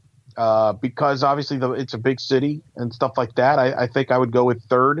Cincinnati because obviously it's a big city and stuff like that. I think I would go with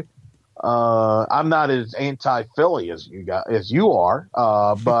third. I'm not as anti-Philly as you are,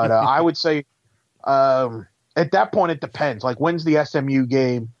 but I would say at that point it depends. Like, when's the SMU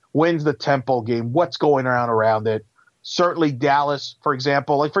game? When's the Temple game? What's going around it? Certainly Dallas, for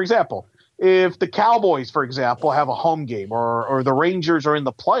example. If the Cowboys, for example, have a home game or the Rangers are in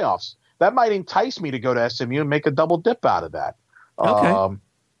the playoffs, that might entice me to go to SMU and make a double dip out of that. Okay.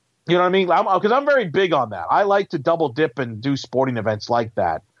 You know what I mean? Because I'm very big on that. I like to double dip and do sporting events like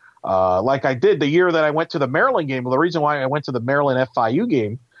that. Like I did the year that I went to the Maryland game. Well, the reason why I went to the Maryland FIU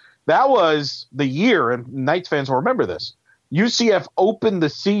game, that was the year, and Knights fans will remember this, UCF opened the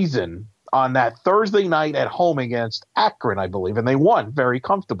season on that Thursday night at home against Akron, I believe, and they won very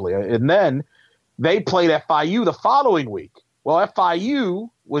comfortably. And then they played FIU the following week. Well, FIU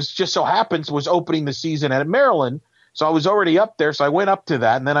was opening the season at Maryland, so I was already up there, so I went up to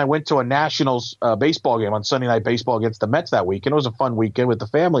that, and then I went to a Nationals baseball game on Sunday Night Baseball against the Mets that weekend. It was a fun weekend with the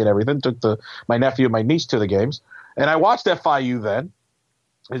family and everything. Took my nephew and my niece to the games, and I watched FIU then.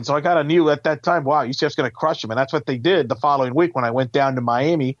 And so I kind of knew at that time, wow, UCF's going to crush them. And that's what they did the following week when I went down to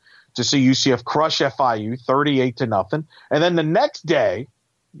Miami to see UCF crush FIU 38-0. And then the next day,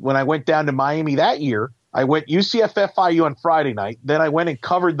 when I went down to Miami that year, I went UCF FIU on Friday night. Then I went and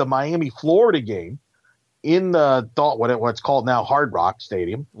covered the Miami Florida game in the what's called now Hard Rock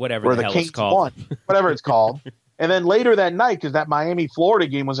Stadium, whatever the hell Kings it's called, whatever it's called. And then later that night, because that Miami Florida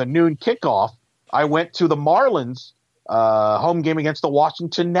game was a noon kickoff, I went to the Marlins home game against the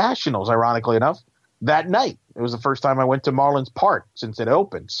Washington Nationals. Ironically enough, that night it was the first time I went to Marlins Park since it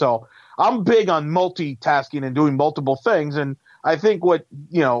opened. So I'm big on multitasking and doing multiple things, and I think what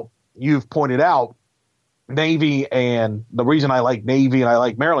you've pointed out. Navy, and the reason I like Navy and I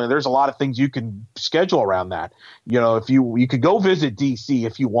like Maryland, there's a lot of things you can schedule around that. If you could go visit DC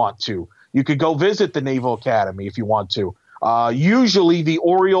if you want to. You could go visit the Naval Academy if you want to. Usually the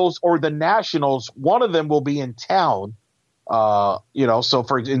Orioles or the Nationals, one of them will be in town,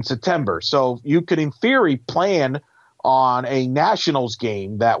 in September. So you could in theory plan on a Nationals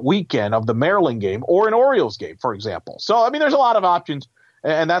game that weekend of the Maryland game or an Orioles game, for example. So, there's a lot of options.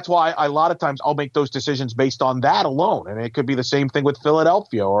 And that's why a lot of times I'll make those decisions based on that alone. And it could be the same thing with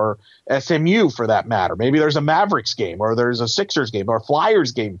Philadelphia or SMU for that matter. Maybe there's a Mavericks game or there's a Sixers game or a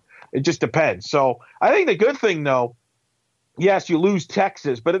Flyers game. It just depends. So I think the good thing, though, yes, you lose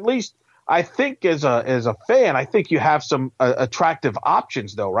Texas, but at least I think as a fan, I think you have some attractive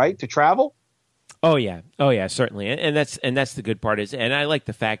options, though, right, to travel? Oh yeah, certainly. And that's the good part and I like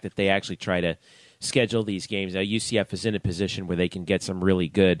the fact that they actually try to schedule these games. Now, UCF is in a position where they can get some really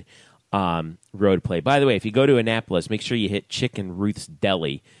good road play. By the way, if you go to Annapolis, make sure you hit Chicken Ruth's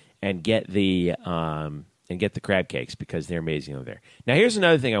Deli and get the crab cakes because they're amazing over there. Now, here's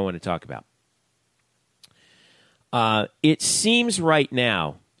another thing I want to talk about. It seems right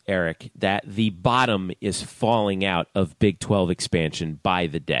now, Eric, that the bottom is falling out of Big 12 expansion by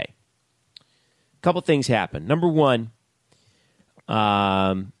the day. A couple things happen. Number one,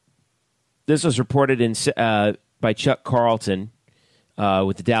 this was reported by Chuck Carlton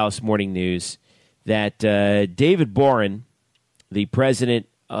with the Dallas Morning News that David Boren, the president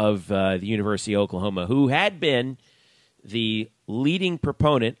of the University of Oklahoma, who had been the leading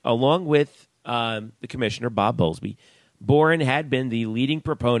proponent, along with the commissioner, Bob Bowlesby, Boren had been the leading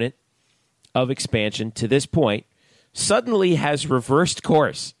proponent of expansion to this point, suddenly has reversed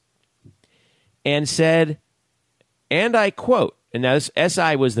course and said, and I quote, and now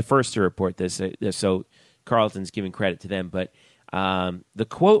SI was the first to report this, so Carlton's giving credit to them. But the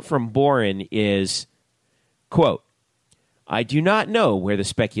quote from Boren is, quote, I do not know where the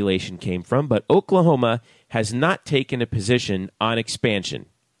speculation came from, but Oklahoma has not taken a position on expansion,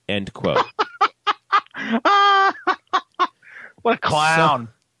 end quote. What a clown.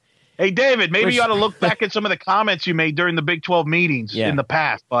 Hey, David, maybe you ought to look back at some of the comments you made during the Big 12 meetings in the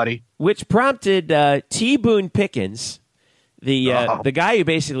past, buddy. Which prompted T. Boone Pickens, the guy who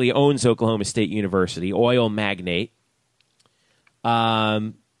basically owns Oklahoma State University, oil magnate,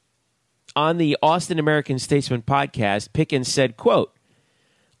 on the Austin American Statesman podcast, Pickens said, quote,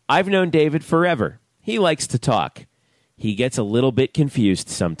 I've known David forever. He likes to talk. He gets a little bit confused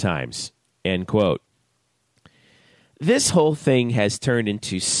sometimes, end quote. This whole thing has turned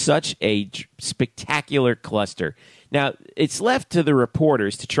into such a spectacular cluster. Now, it's left to the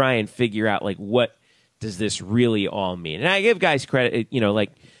reporters to try and figure out, like, what does this really all mean? And I give guys credit,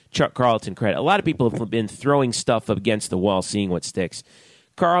 like Chuck Carlton credit. A lot of people have been throwing stuff up against the wall, seeing what sticks.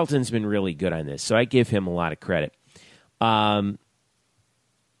 Carlton's been really good on this, so I give him a lot of credit. The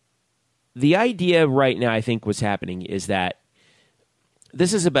idea right now, I think, what's happening is that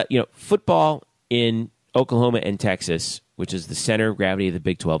this is about, football in Oklahoma and Texas, which is the center of gravity of the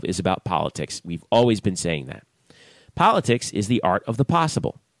Big 12, is about politics. We've always been saying that. Politics is the art of the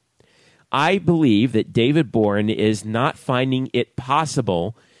possible. I believe that David Boren is not finding it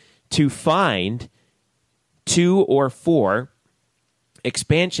possible to find 2 or 4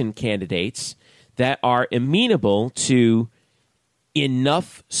 expansion candidates that are amenable to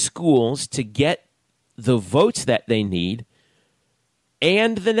enough schools to get the votes that they need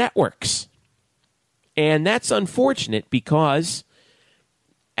and the networks. And that's unfortunate because,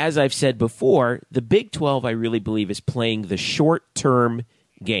 as I've said before, the Big 12, I really believe, is playing the short-term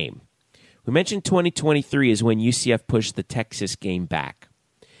game. We mentioned 2023 is when UCF pushed the Texas game back.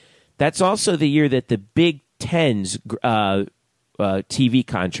 That's also the year that the Big Ten's TV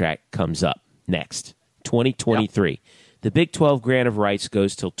contract comes up next, 2023. Yep. The Big 12 grant of rights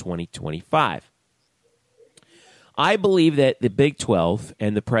goes till 2025. I believe that the Big 12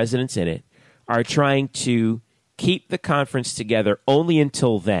 and the presidents in it are trying to keep the conference together only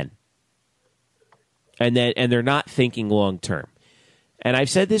until then. And they're not thinking long term. And I've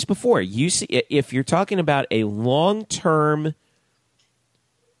said this before. If you're talking about a long-term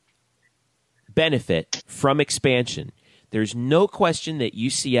benefit from expansion, there's no question that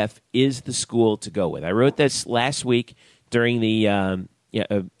UCF is the school to go with. I wrote this last week during the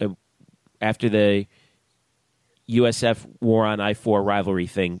after the USF War on I-4 rivalry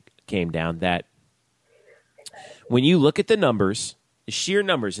thing came down, that when you look at the numbers, the sheer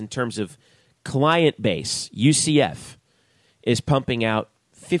numbers in terms of client base, UCF is pumping out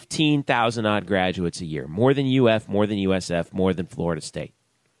 15,000-odd graduates a year, more than UF, more than USF, more than Florida State,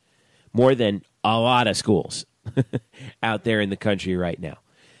 more than a lot of schools out there in the country right now.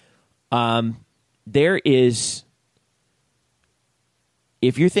 There is,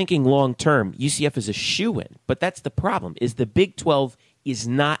 if you're thinking long-term, UCF is a shoo-in, but that's the problem, is the Big 12 is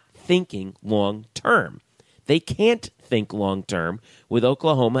not thinking long-term. They can't think long-term with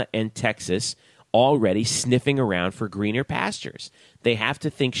Oklahoma and Texas already sniffing around for greener pastures. They have to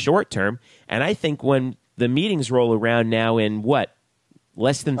think short-term, and I think when the meetings roll around now in,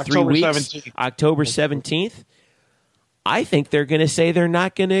 less than 3 weeks, 17th. October 17th, I think they're going to say they're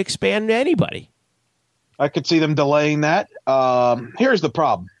not going to expand to anybody. I could see them delaying that. Here's the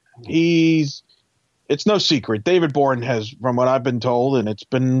problem. It's no secret. David Boren has, from what I've been told,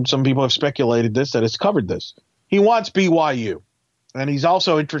 and some people have speculated this, that it's covered this. He wants BYU, and he's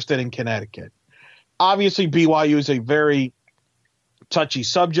also interested in Connecticut. Obviously, BYU is a very touchy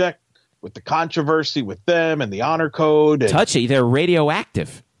subject with the controversy with them and the honor code. Touchy? They're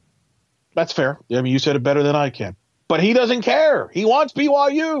radioactive. That's fair. I mean, you said it better than I can. But he doesn't care. He wants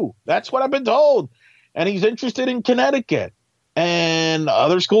BYU. That's what I've been told. And he's interested in Connecticut. And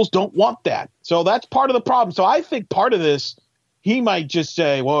other schools don't want that. So that's part of the problem. So I think part of this, he might just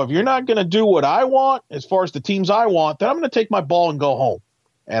say, well, if you're not going to do what I want as far as the teams I want, then I'm going to take my ball and go home.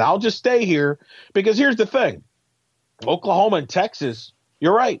 And I'll just stay here. Because here's the thing. Oklahoma and Texas,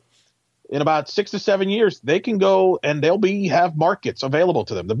 you're right. In about 6 to 7 years, they can go and they'll have markets available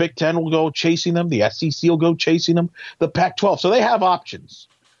to them. The Big Ten will go chasing them. The SEC will go chasing them. The Pac-12. So they have options.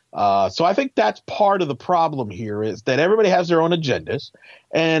 So I think that's part of the problem here is that everybody has their own agendas.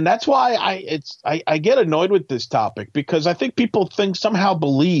 And that's why I get annoyed with this topic, because I think people somehow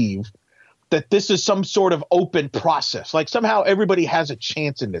believe that this is some sort of open process. Like somehow everybody has a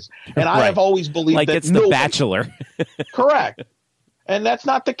chance in this. And I have always believed like that it's The Bachelor. Correct. And that's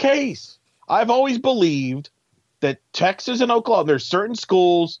not the case. I've always believed that Texas and Oklahoma, there's certain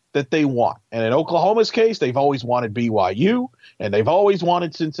schools that they want. And in Oklahoma's case, they've always wanted BYU, and they've always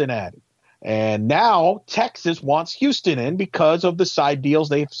wanted Cincinnati. And now Texas wants Houston in because of the side deals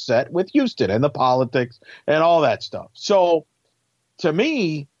they've set with Houston and the politics and all that stuff. So to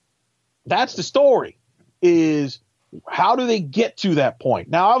me, that's the story, is how do they get to that point?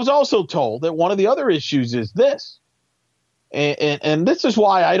 Now, I was also told that one of the other issues is this. And this is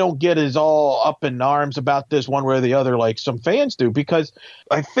why I don't get as all up in arms about this one way or the other like some fans do, because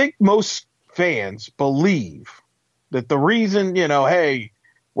I think most fans believe that the reason, hey,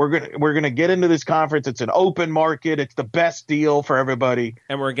 we're gonna get into this conference, it's an open market, it's the best deal for everybody,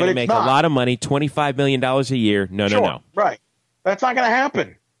 and we're gonna make a lot of money, $25 million a year. No. Right. That's not gonna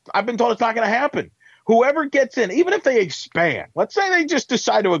happen. I've been told it's not gonna happen. Whoever gets in, even if they expand, let's say they just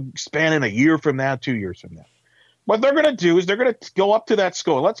decide to expand in a year from now, 2 years from now. What they're going to do is they're going to go up to that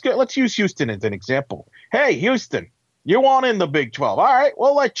school. Let's use Houston as an example. Hey, Houston, you want in the Big 12. All right,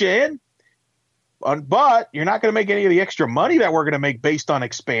 we'll let you in. But you're not going to make any of the extra money that we're going to make based on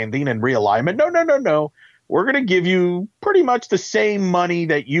expanding and realignment. No. We're going to give you pretty much the same money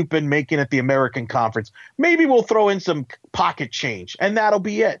that you've been making at the American Conference. Maybe we'll throw in some pocket change, and that'll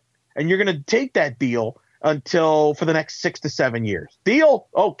be it. And you're going to take that deal for the next 6 to 7 years. Deal?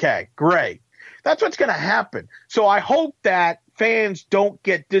 Okay, great. That's what's going to happen. So I hope that fans don't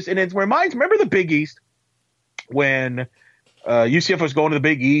get this. And it remember the Big East when UCF was going to the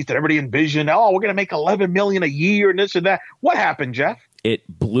Big East and everybody envisioned, we're going to make $11 million a year and this and that. What happened, Jeff? It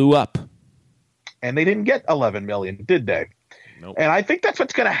blew up. And they didn't get $11 million, did they? Nope. And I think that's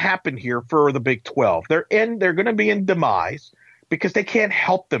what's going to happen here for the Big 12. They're going to be in demise because they can't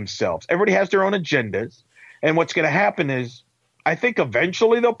help themselves. Everybody has their own agendas. And what's going to happen is I think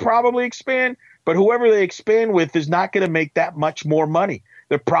eventually they'll probably expand, but whoever they expand with is not going to make that much more money.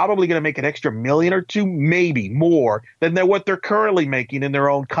 They're probably going to make an extra $1 million or $2 million, maybe more than what they're currently making in their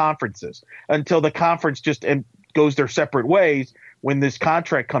own conferences until the conference just goes their separate ways when this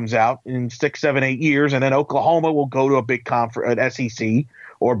contract comes out in 6, 7, 8 years. And then Oklahoma will go to a big conference, an SEC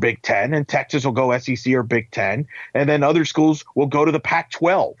or Big Ten, and Texas will go SEC or Big Ten. And then other schools will go to the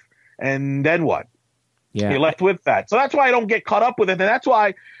Pac-12. And then what? Yeah. You're left with that. So that's why I don't get caught up with it. And that's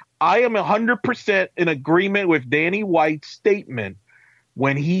why I am 100% in agreement with Danny White's statement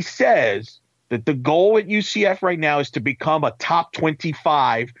when he says that the goal at UCF right now is to become a top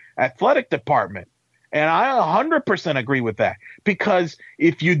 25 athletic department. And I 100% agree with that, because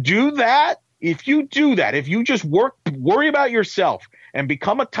if you do that, if you just worry about yourself and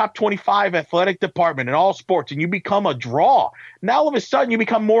become a top 25 athletic department in all sports, and you become a draw, now all of a sudden you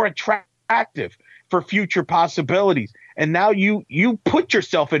become more attractive for future possibilities. And now you put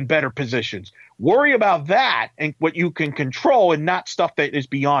yourself in better positions. Worry about that and what you can control, and not stuff that is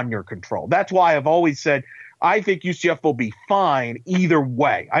beyond your control. That's why I've always said I think UCF will be fine either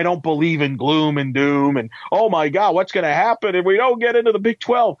way. I don't believe in gloom and doom and, oh, my God, what's going to happen if we don't get into the Big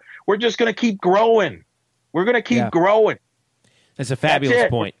 12? We're just going to keep growing. We're going to keep growing. That's a fabulous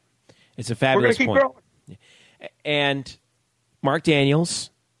point. It's a fabulous point. Growing. And Mark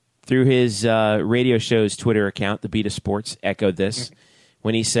Daniels, through his radio show's Twitter account, The Beat of Sports, echoed this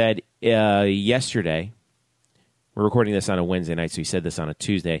when he said yesterday, we're recording this on a Wednesday night, so he said this on a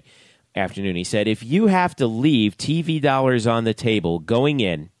Tuesday afternoon. He said, if you have to leave TV dollars on the table going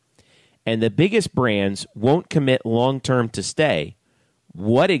in and the biggest brands won't commit long-term to stay,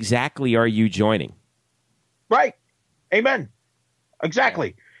 what exactly are you joining? Right. Amen.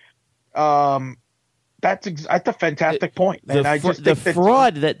 Exactly. That's a fantastic point. And The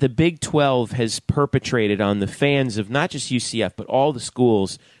fraud that the Big 12 has perpetrated on the fans of not just UCF, but all the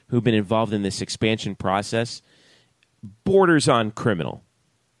schools who've been involved in this expansion process borders on criminal,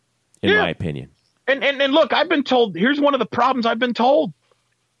 in my opinion. And look, I've been told, here's one of the problems I've been told.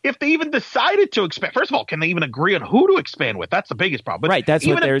 If they even decided to expand, first of all, can they even agree on who to expand with? That's the biggest problem. But right. That's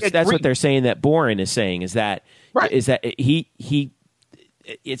what they're saying. That Boren is saying is that it's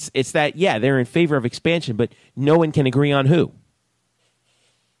that they're in favor of expansion, but no one can agree on who.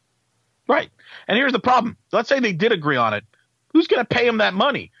 Right. And here's the problem. Let's say they did agree on it. Who's going to pay them that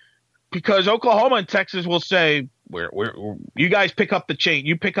money? Because Oklahoma and Texas will say, you guys pick up the chain.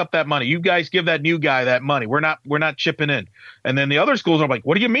 You pick up that money. You guys give that new guy that money. We're not chipping in. And then the other schools are like,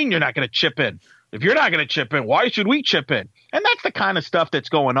 what do you mean you're not going to chip in? If you're not going to chip in, why should we chip in? And that's the kind of stuff that's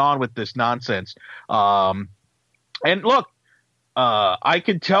going on with this nonsense. And look, I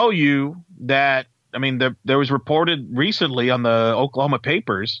can tell you that, I mean, there was reported recently on the Oklahoma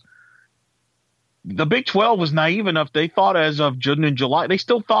papers, the Big 12 was naive enough. They thought as of June and July, they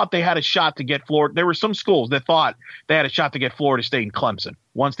still thought they had a shot to get Florida. There were some schools that thought they had a shot to get Florida State and Clemson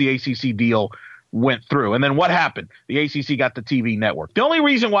once the ACC deal went through. And then what happened? The ACC got the TV network. The only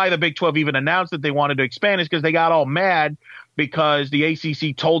reason why the Big 12 even announced that they wanted to expand is because they got all mad because the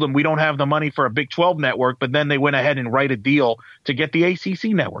ACC told them we don't have the money for a Big 12 network, but then they went ahead and write a deal to get the ACC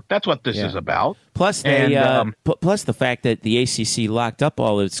network. That's what this is about. Plus, plus the fact that the ACC locked up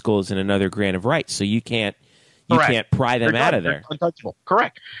all its schools in another grant of rights, so you can't pry them out of there. They're untouchable.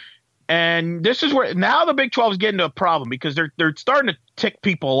 Correct. And this is where now the Big 12 is getting to a problem because they're starting to tick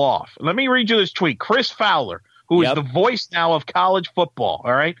people off. Let me read you this tweet. Chris Fowler, who is the voice now of college football,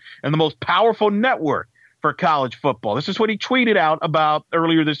 all right, and the most powerful network for college football. This is what he tweeted out about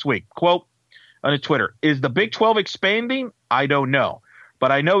earlier this week. Quote on Twitter, is the Big 12 expanding? I don't know.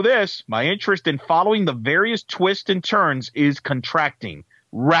 But I know this, my interest in following the various twists and turns is contracting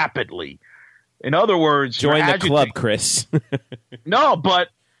rapidly. In other words, join the club, Chris. No, but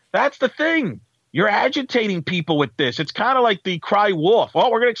that's the thing. You're agitating people with this. It's kind of like the cry wolf.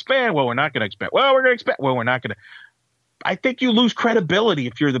 Well, we're going to expand. Well, we're not going to expand. Well, we're going to expand. Well, we're not going to. I think you lose credibility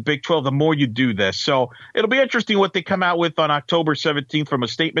if you're the Big 12 the more you do this. So it'll be interesting what they come out with on October 17th from a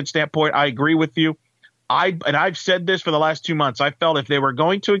statement standpoint. I agree with you. I've said this for the last 2 months. I felt if they were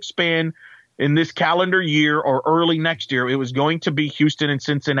going to expand in this calendar year or early next year, it was going to be Houston and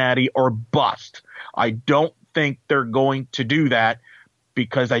Cincinnati or bust. I don't think they're going to do that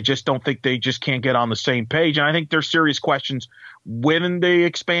because I just don't think they just can't get on the same page. And I think there's serious questions when they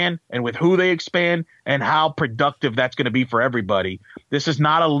expand and with who they expand and how productive that's going to be for everybody. This is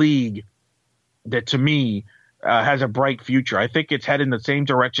not a league that, to me, has a bright future. I think it's headed in the same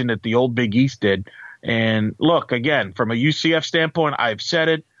direction that the old Big East did. And look, again, from a UCF standpoint, I've said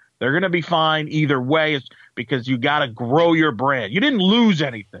it. They're going to be fine either way because you got to grow your brand. You didn't lose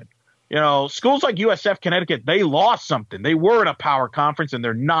anything. You know, schools like USF, Connecticut, they lost something. They were in a power conference, and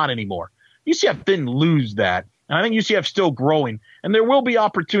they're not anymore. UCF didn't lose that. And I think UCF's still growing. And there will be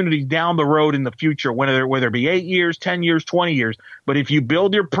opportunities down the road in the future, whether it be 8 years, 10 years, 20 years. But if you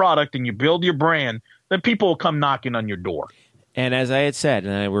build your product and you build your brand, then people will come knocking on your door. And as I had said,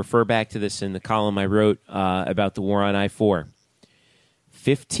 and I refer back to this in the column I wrote about the war on I-4,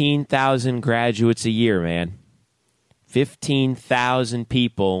 15,000 graduates a year, man. 15,000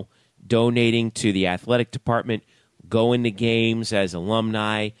 people donating to the athletic department, going to games as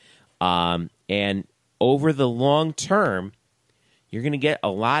alumni. And over the long term, You're going to get a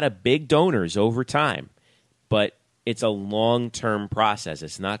lot of big donors over time, but it's a long-term process.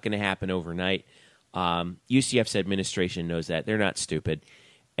 It's not going to happen overnight. UCF's administration knows that. They're not stupid.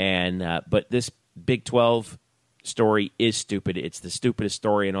 But this Big 12 story is stupid. It's the stupidest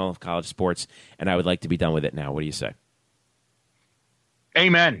story in all of college sports, and I would like to be done with it now. What do you say?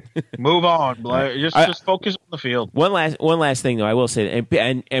 Amen. Move on. Just focus on the field. One last thing, though, I will say,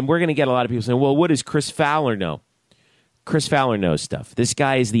 and we're going to get a lot of people saying, well, what does Chris Fowler know? Chris Fowler knows stuff. This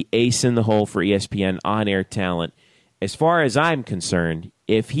guy is the ace in the hole for ESPN on-air talent. As far as I'm concerned,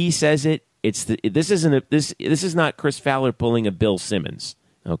 if he says it, this is not Chris Fowler pulling a Bill Simmons.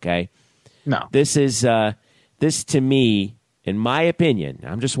 Okay, no. This is this to me, in my opinion.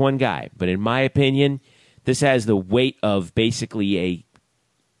 I'm just one guy, but in my opinion, this has the weight of basically a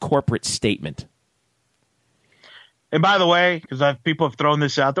corporate statement. And by the way, because people have thrown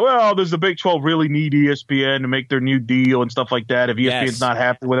this out there, well, does the Big 12 really need ESPN to make their new deal and stuff like that if ESPN's not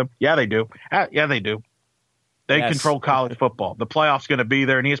happy with them? Yeah, they do. Yeah, they do. They control college football. The playoff's going to be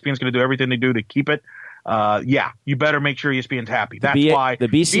there, and ESPN's going to do everything they do to keep it. You better make sure ESPN's happy. That's why the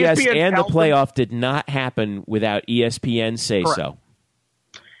BCS ESPN and the playoff did not happen without ESPN say so.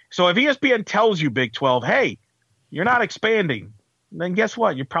 So if ESPN tells you, Big 12, hey, you're not expanding, then guess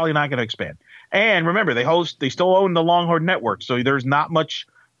what? You're probably not going to expand. And remember, they still own the Longhorn Network, so there's not much.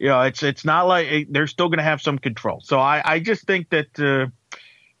 It's not like they're still going to have some control. So I just think that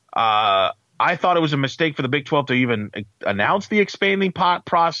I thought it was a mistake for the Big 12 to even announce the expanding pot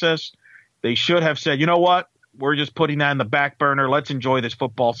process. They should have said, you know what, we're just putting that in the back burner. Let's enjoy this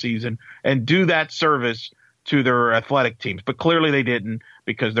football season and do that service to their athletic teams. But clearly they didn't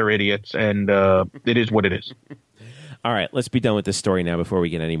because they're idiots, and it is what it is. All right, let's be done with this story now before we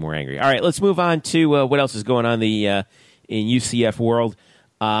get any more angry. All right, let's move on to what else is going on in UCF world.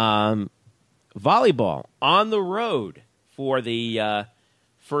 Volleyball on the road for the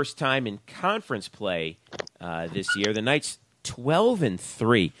first time in conference play this year. The Knights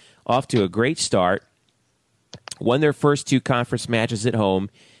 12-3, off to a great start. Won their first two conference matches at home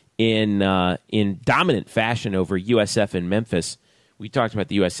in dominant fashion over USF and Memphis. We talked about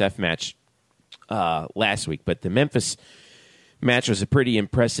the USF match last week, but the Memphis match was a pretty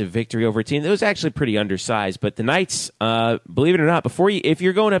impressive victory over a team that was actually pretty undersized. But the Knights, believe it or not, if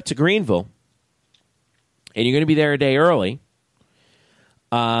you're going up to Greenville and you're going to be there a day early,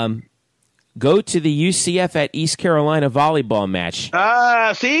 go to the UCF at East Carolina volleyball match.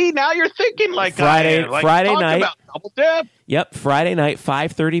 See, now you're thinking like Friday night. Double dip. Yep, Friday night,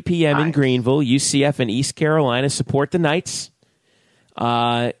 5:30 p.m. in Greenville. UCF and East Carolina support the Knights.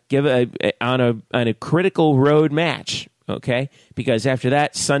 Give on a critical road match, okay? Because after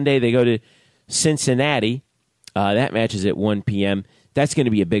that, Sunday they go to Cincinnati. That match is at 1 p.m. That's going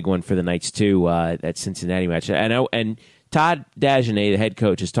to be a big one for the Knights too. That Cincinnati match. And Todd Dagenet, the head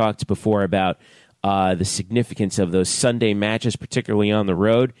coach, has talked before about the significance of those Sunday matches, particularly on the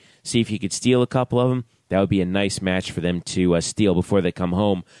road. See if you could steal a couple of them. That would be a nice match for them to steal before they come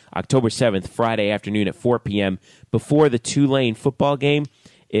home. October 7th, Friday afternoon at 4 p.m. Before the Tulane football game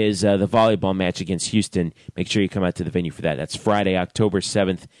is the volleyball match against Houston. Make sure you come out to the venue for that. That's Friday, October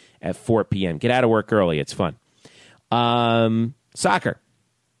 7th at 4 p.m. Get out of work early. It's fun. Soccer.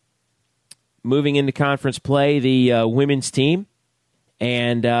 Moving into conference play, the women's team.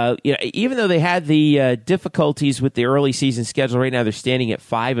 And even though they had the difficulties with the early season schedule, right now they're standing at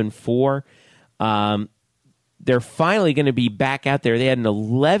 5-4. They're finally going to be back out there. They had an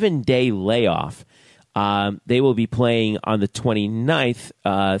 11-day layoff. They will be playing on the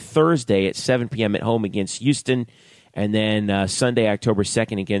 29th, Thursday at 7 p.m. at home against Houston, and then Sunday, October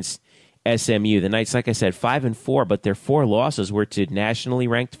 2nd against SMU. The Knights, like I said, 5-4, but their four losses were to nationally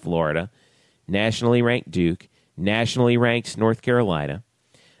ranked Florida, nationally ranked Duke, nationally ranked North Carolina,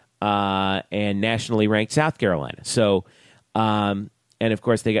 and nationally ranked South Carolina. So, and of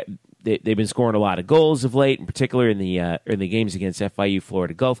course, they've been scoring a lot of goals of late, in particular in the games against FIU,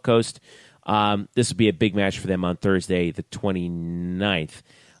 Florida Gulf Coast. This will be a big match for them on Thursday, the 29th.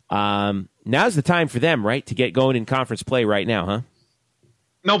 Now's the time for them, right, to get going in conference play right now, huh?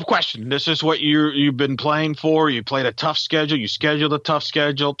 No question. This is what you've been playing for. You played a tough schedule. You scheduled a tough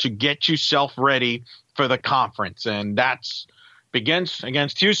schedule to get yourself ready for the conference, and that's begins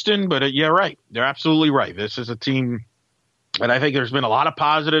against Houston. But yeah, right. They're absolutely right. This is a team. And I think there's been a lot of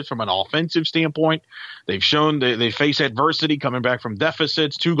positives from an offensive standpoint. They've shown they face adversity coming back from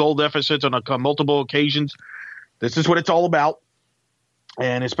deficits, 2-goal deficits on multiple occasions. This is what it's all about.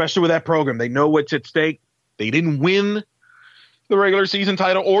 And especially with that program, they know what's at stake. They didn't win the regular season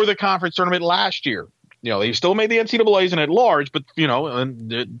title or the conference tournament last year. They still made the NCAAs and at large, but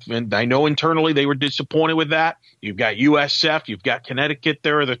and I know internally they were disappointed with that. You've got USF, you've got Connecticut.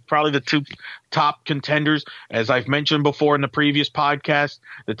 They're probably the two top contenders. As I've mentioned before in the previous podcast,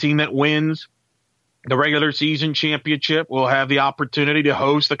 the team that wins the regular season championship will have the opportunity to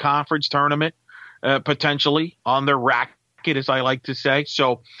host the conference tournament potentially on their racket, as I like to say.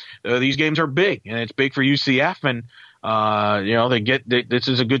 So these games are big, and it's big for UCF. And this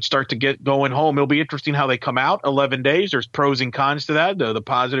is a good start to get going home. It'll be interesting how they come out. 11 days. There's pros and cons to that. The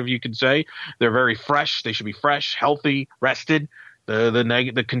positive, you could say, they're very fresh. They should be fresh, healthy, rested.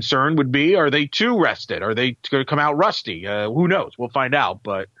 The concern would be, are they too rested? Are they going to come out rusty? Who knows? We'll find out.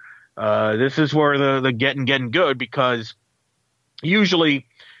 But this is where the getting good, because usually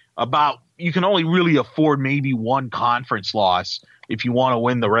you can only really afford maybe one conference loss if you want to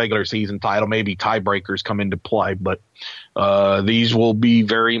win the regular season title. Maybe tiebreakers come into play, but these will be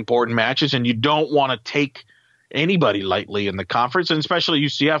very important matches, and you don't want to take anybody lightly in the conference, and especially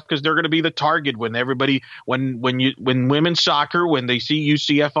UCF, because they're going to be the target when women's soccer, when they see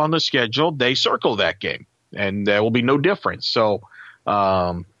UCF on the schedule, they circle that game, and there will be no difference. So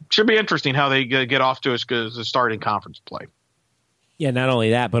should be interesting how they get off to a start in conference play. Yeah, not only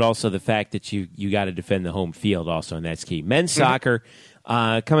that, but also the fact that you got to defend the home field also, and that's key. Men's soccer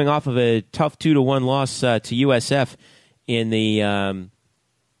coming off of a tough 2-1 loss to USF in the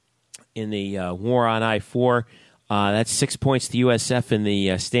war on I-4. That's 6 points to USF in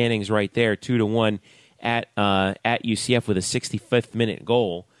the standings right there, 2-1 at UCF with a 65th minute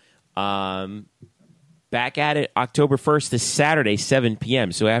goal. Back at it October 1st, this Saturday, 7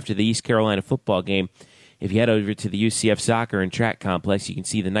 p.m. So after the East Carolina football game, if you head over to the UCF Soccer and Track Complex, you can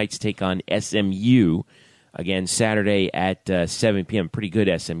see the Knights take on SMU again Saturday at 7 p.m. Pretty good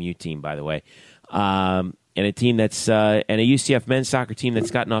SMU team, by the way, and a team that's and a UCF men's soccer team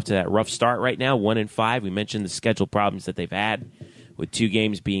that's gotten off to that rough start right now, 1-5. We mentioned the schedule problems that they've had with 2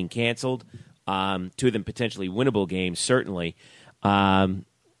 games being canceled, 2 of them potentially winnable games, certainly, and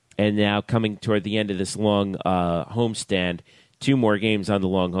now coming toward the end of this long homestand. 2 more games on the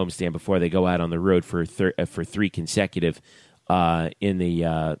long homestand before they go out on the road for 3 consecutive in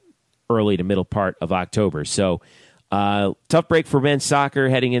the early to middle part of October. So tough break for men's soccer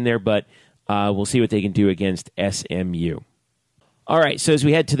heading in there, but we'll see what they can do against SMU. All right, so as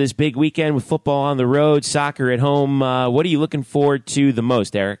we head to this big weekend with football on the road, soccer at home, what are you looking forward to the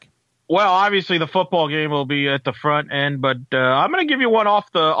most, Eric? Well, obviously the football game will be at the front end, but I'm going to give you one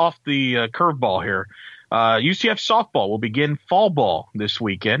off the curveball here. UCF softball will begin fall ball this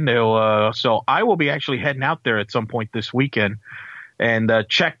weekend. So I will be actually heading out there at some point this weekend and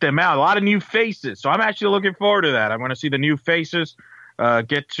check them out. A lot of new faces. So I'm actually looking forward to that. I'm going to see the new faces,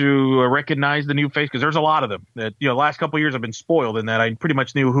 get to recognize the new face, because there's a lot of them. That, the last couple of years I've been spoiled in that I pretty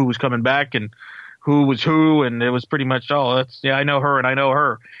much knew who was coming back and who was who, and it was pretty much, I know her and I know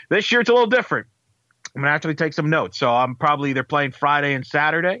her. This year it's a little different. I'm going to actually take some notes. So they're playing Friday and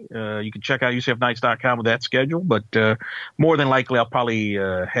Saturday. You can check out UCFKnights.com with that schedule, but more than likely I'll probably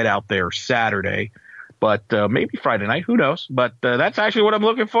head out there Saturday, but maybe Friday night, who knows? But that's actually what I'm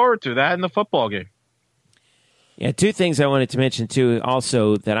looking forward to, that and the football game. Yeah, 2 things I wanted to mention, too,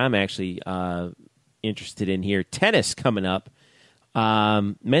 also that I'm actually interested in here. Tennis coming up.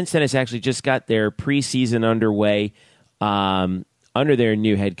 Men's tennis actually just got their preseason underway under their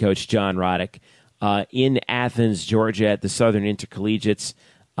new head coach, John Roddick. In Athens, Georgia, at the Southern Intercollegiates.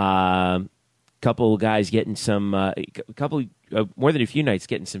 Couple guys getting some, more than a few nights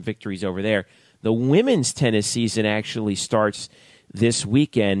getting some victories over there. The women's tennis season actually starts this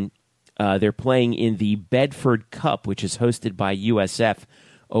weekend. They're playing in the Bedford Cup, which is hosted by USF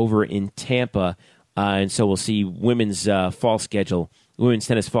over in Tampa. And so we'll see women's tennis fall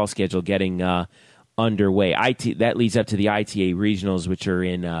schedule getting underway. That leads up to the ITA regionals, which are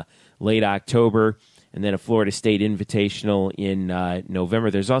in late October, and then a Florida State Invitational in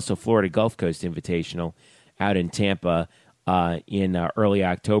November. There's also Florida Gulf Coast Invitational out in Tampa in early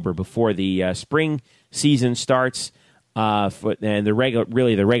October before the spring season starts, and the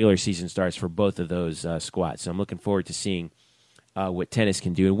regular season starts for both of those squads. So I'm looking forward to seeing what tennis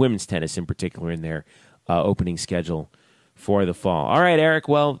can do, and women's tennis in particular, in their opening schedule for the fall. All right, Eric,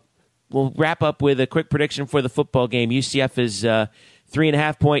 well, we'll wrap up with a quick prediction for the football game. UCF is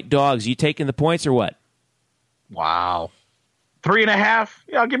 3.5-point dogs. You taking the points or what? Wow. 3.5?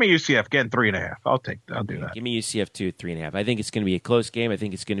 Yeah, give me UCF getting 3.5. I'll do that. Give me UCF too, 3.5. I think it's going to be a close game. I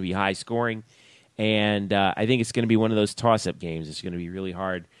think it's going to be high scoring. And I think it's going to be one of those toss-up games. It's going to be really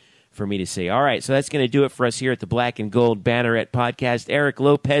hard for me to say. All right, so that's going to do it for us here at the Black and Gold Banneret Podcast. Eric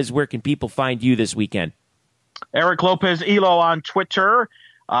Lopez, where can people find you this weekend? Eric Lopez Elo on Twitter.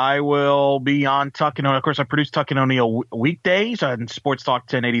 I will be on Tuck and O'Neill. Of course, I produce Tuck and O'Neill weekdays on Sports Talk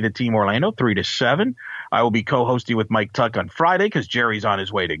 1080 The Team Orlando, 3 to 7. I will be co-hosting with Mike Tuck on Friday because Jerry's on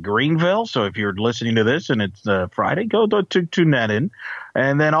his way to Greenville. So if you're listening to this and it's Friday, go to tune that in.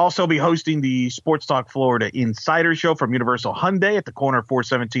 And then also be hosting the Sports Talk Florida Insider Show from Universal Hyundai at the corner of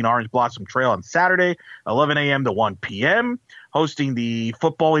 417 Orange Blossom Trail on Saturday, 11 a.m. to 1 p.m. Hosting the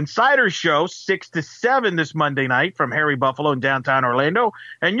Football Insider Show 6 to 7 this Monday night from Harry Buffalo in downtown Orlando.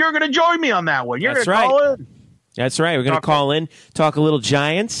 And you're going to join me on that one. You're going to call in. That's right. We're going to call in, talk a little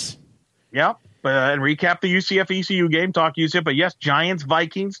Giants. Yep. And recap the UCF ECU game, talk UCF. But yes, Giants,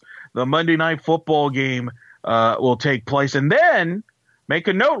 Vikings, the Monday Night Football game will take place. And then make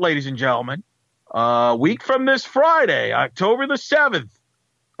a note, ladies and gentlemen, a week from this Friday, October the 7th,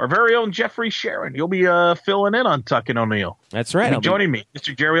 our very own Jeffrey Sharon. You'll be filling in on Tuck and O'Neill. That's right. Joining me,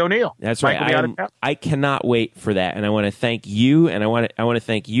 Mr. Jerry O'Neill. That's right. I cannot wait for that, and I want to thank you, and I want to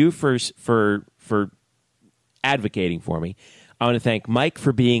thank you for advocating for me. I want to thank Mike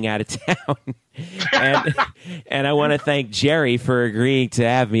for being out of town, and I want to thank Jerry for agreeing to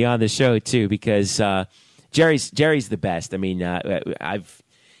have me on the show too, because Jerry's the best. I mean,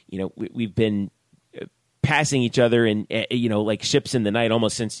 we've been passing each other and like ships in the night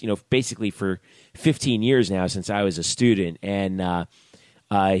almost since basically for 15 years now since I was a student, and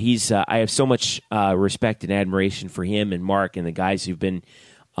I have so much respect and admiration for him and Mark and the guys who've been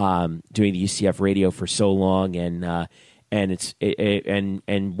doing the UCF radio for so long, and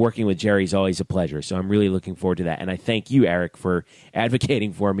working with Jerry is always a pleasure. So I'm really looking forward to that, and I thank you, Eric, for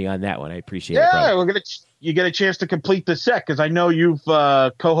advocating for me on that one. I appreciate it. Yeah, you get a chance to complete the set because I know you've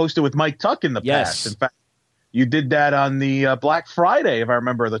co-hosted with Mike Tuck in the past. In fact, you did that on the Black Friday, if I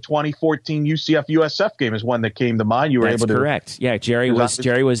remember. The 2014 UCF USF game is one that came to mind. You were able to. That's correct. Yeah, Jerry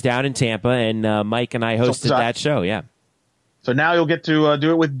was down in Tampa, and Mike and I hosted that show. Yeah. So now you'll get to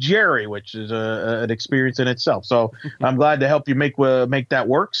do it with Jerry, which is an experience in itself. So I'm glad to help you make that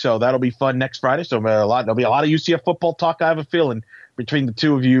work. So that'll be fun next Friday. So there'll be a lot of UCF football talk, I have a feeling, between the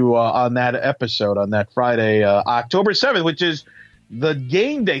two of you on that episode on that Friday, October 7th, which is the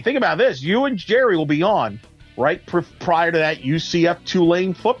game day. Think about this. You and Jerry will be on right prior to that UCF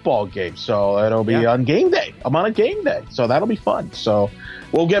Tulane football game. So it'll be on game day. I'm on a game day. So that'll be fun. So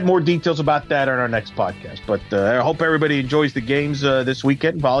we'll get more details about that on our next podcast. But I hope everybody enjoys the games this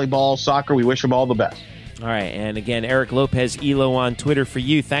weekend. Volleyball, soccer, we wish them all the best. All right. And again, Eric Lopez, ELO on Twitter for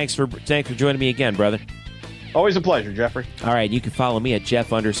you. Thanks for joining me again, brother. Always a pleasure, Jeffrey. All right. You can follow me at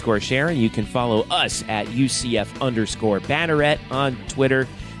Jeff_Sharon. You can follow us at UCF_Banneret on Twitter.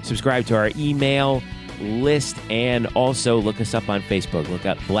 Subscribe to our email list, and also look us up on Facebook. Look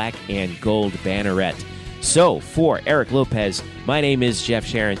up Black and Gold Banneret. So for Eric Lopez, my name is Jeff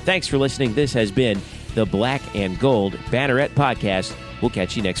Sharon. Thanks for listening. This has been the Black and Gold Banneret Podcast. We'll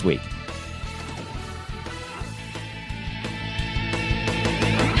catch you next week.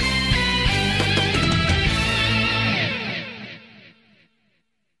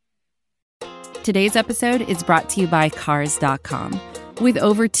 Today's episode is brought to you by Cars.com. With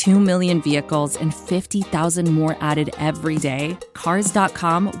over 2 million vehicles and 50,000 more added every day,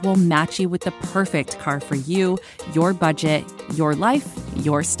 Cars.com will match you with the perfect car for you, your budget, your life,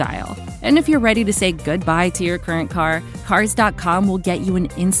 your style. And if you're ready to say goodbye to your current car, Cars.com will get you an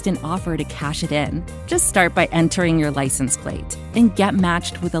instant offer to cash it in. Just start by entering your license plate and get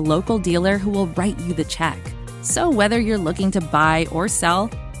matched with a local dealer who will write you the check. So whether you're looking to buy or sell,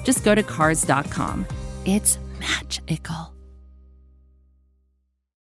 just go to Cars.com. It's magical.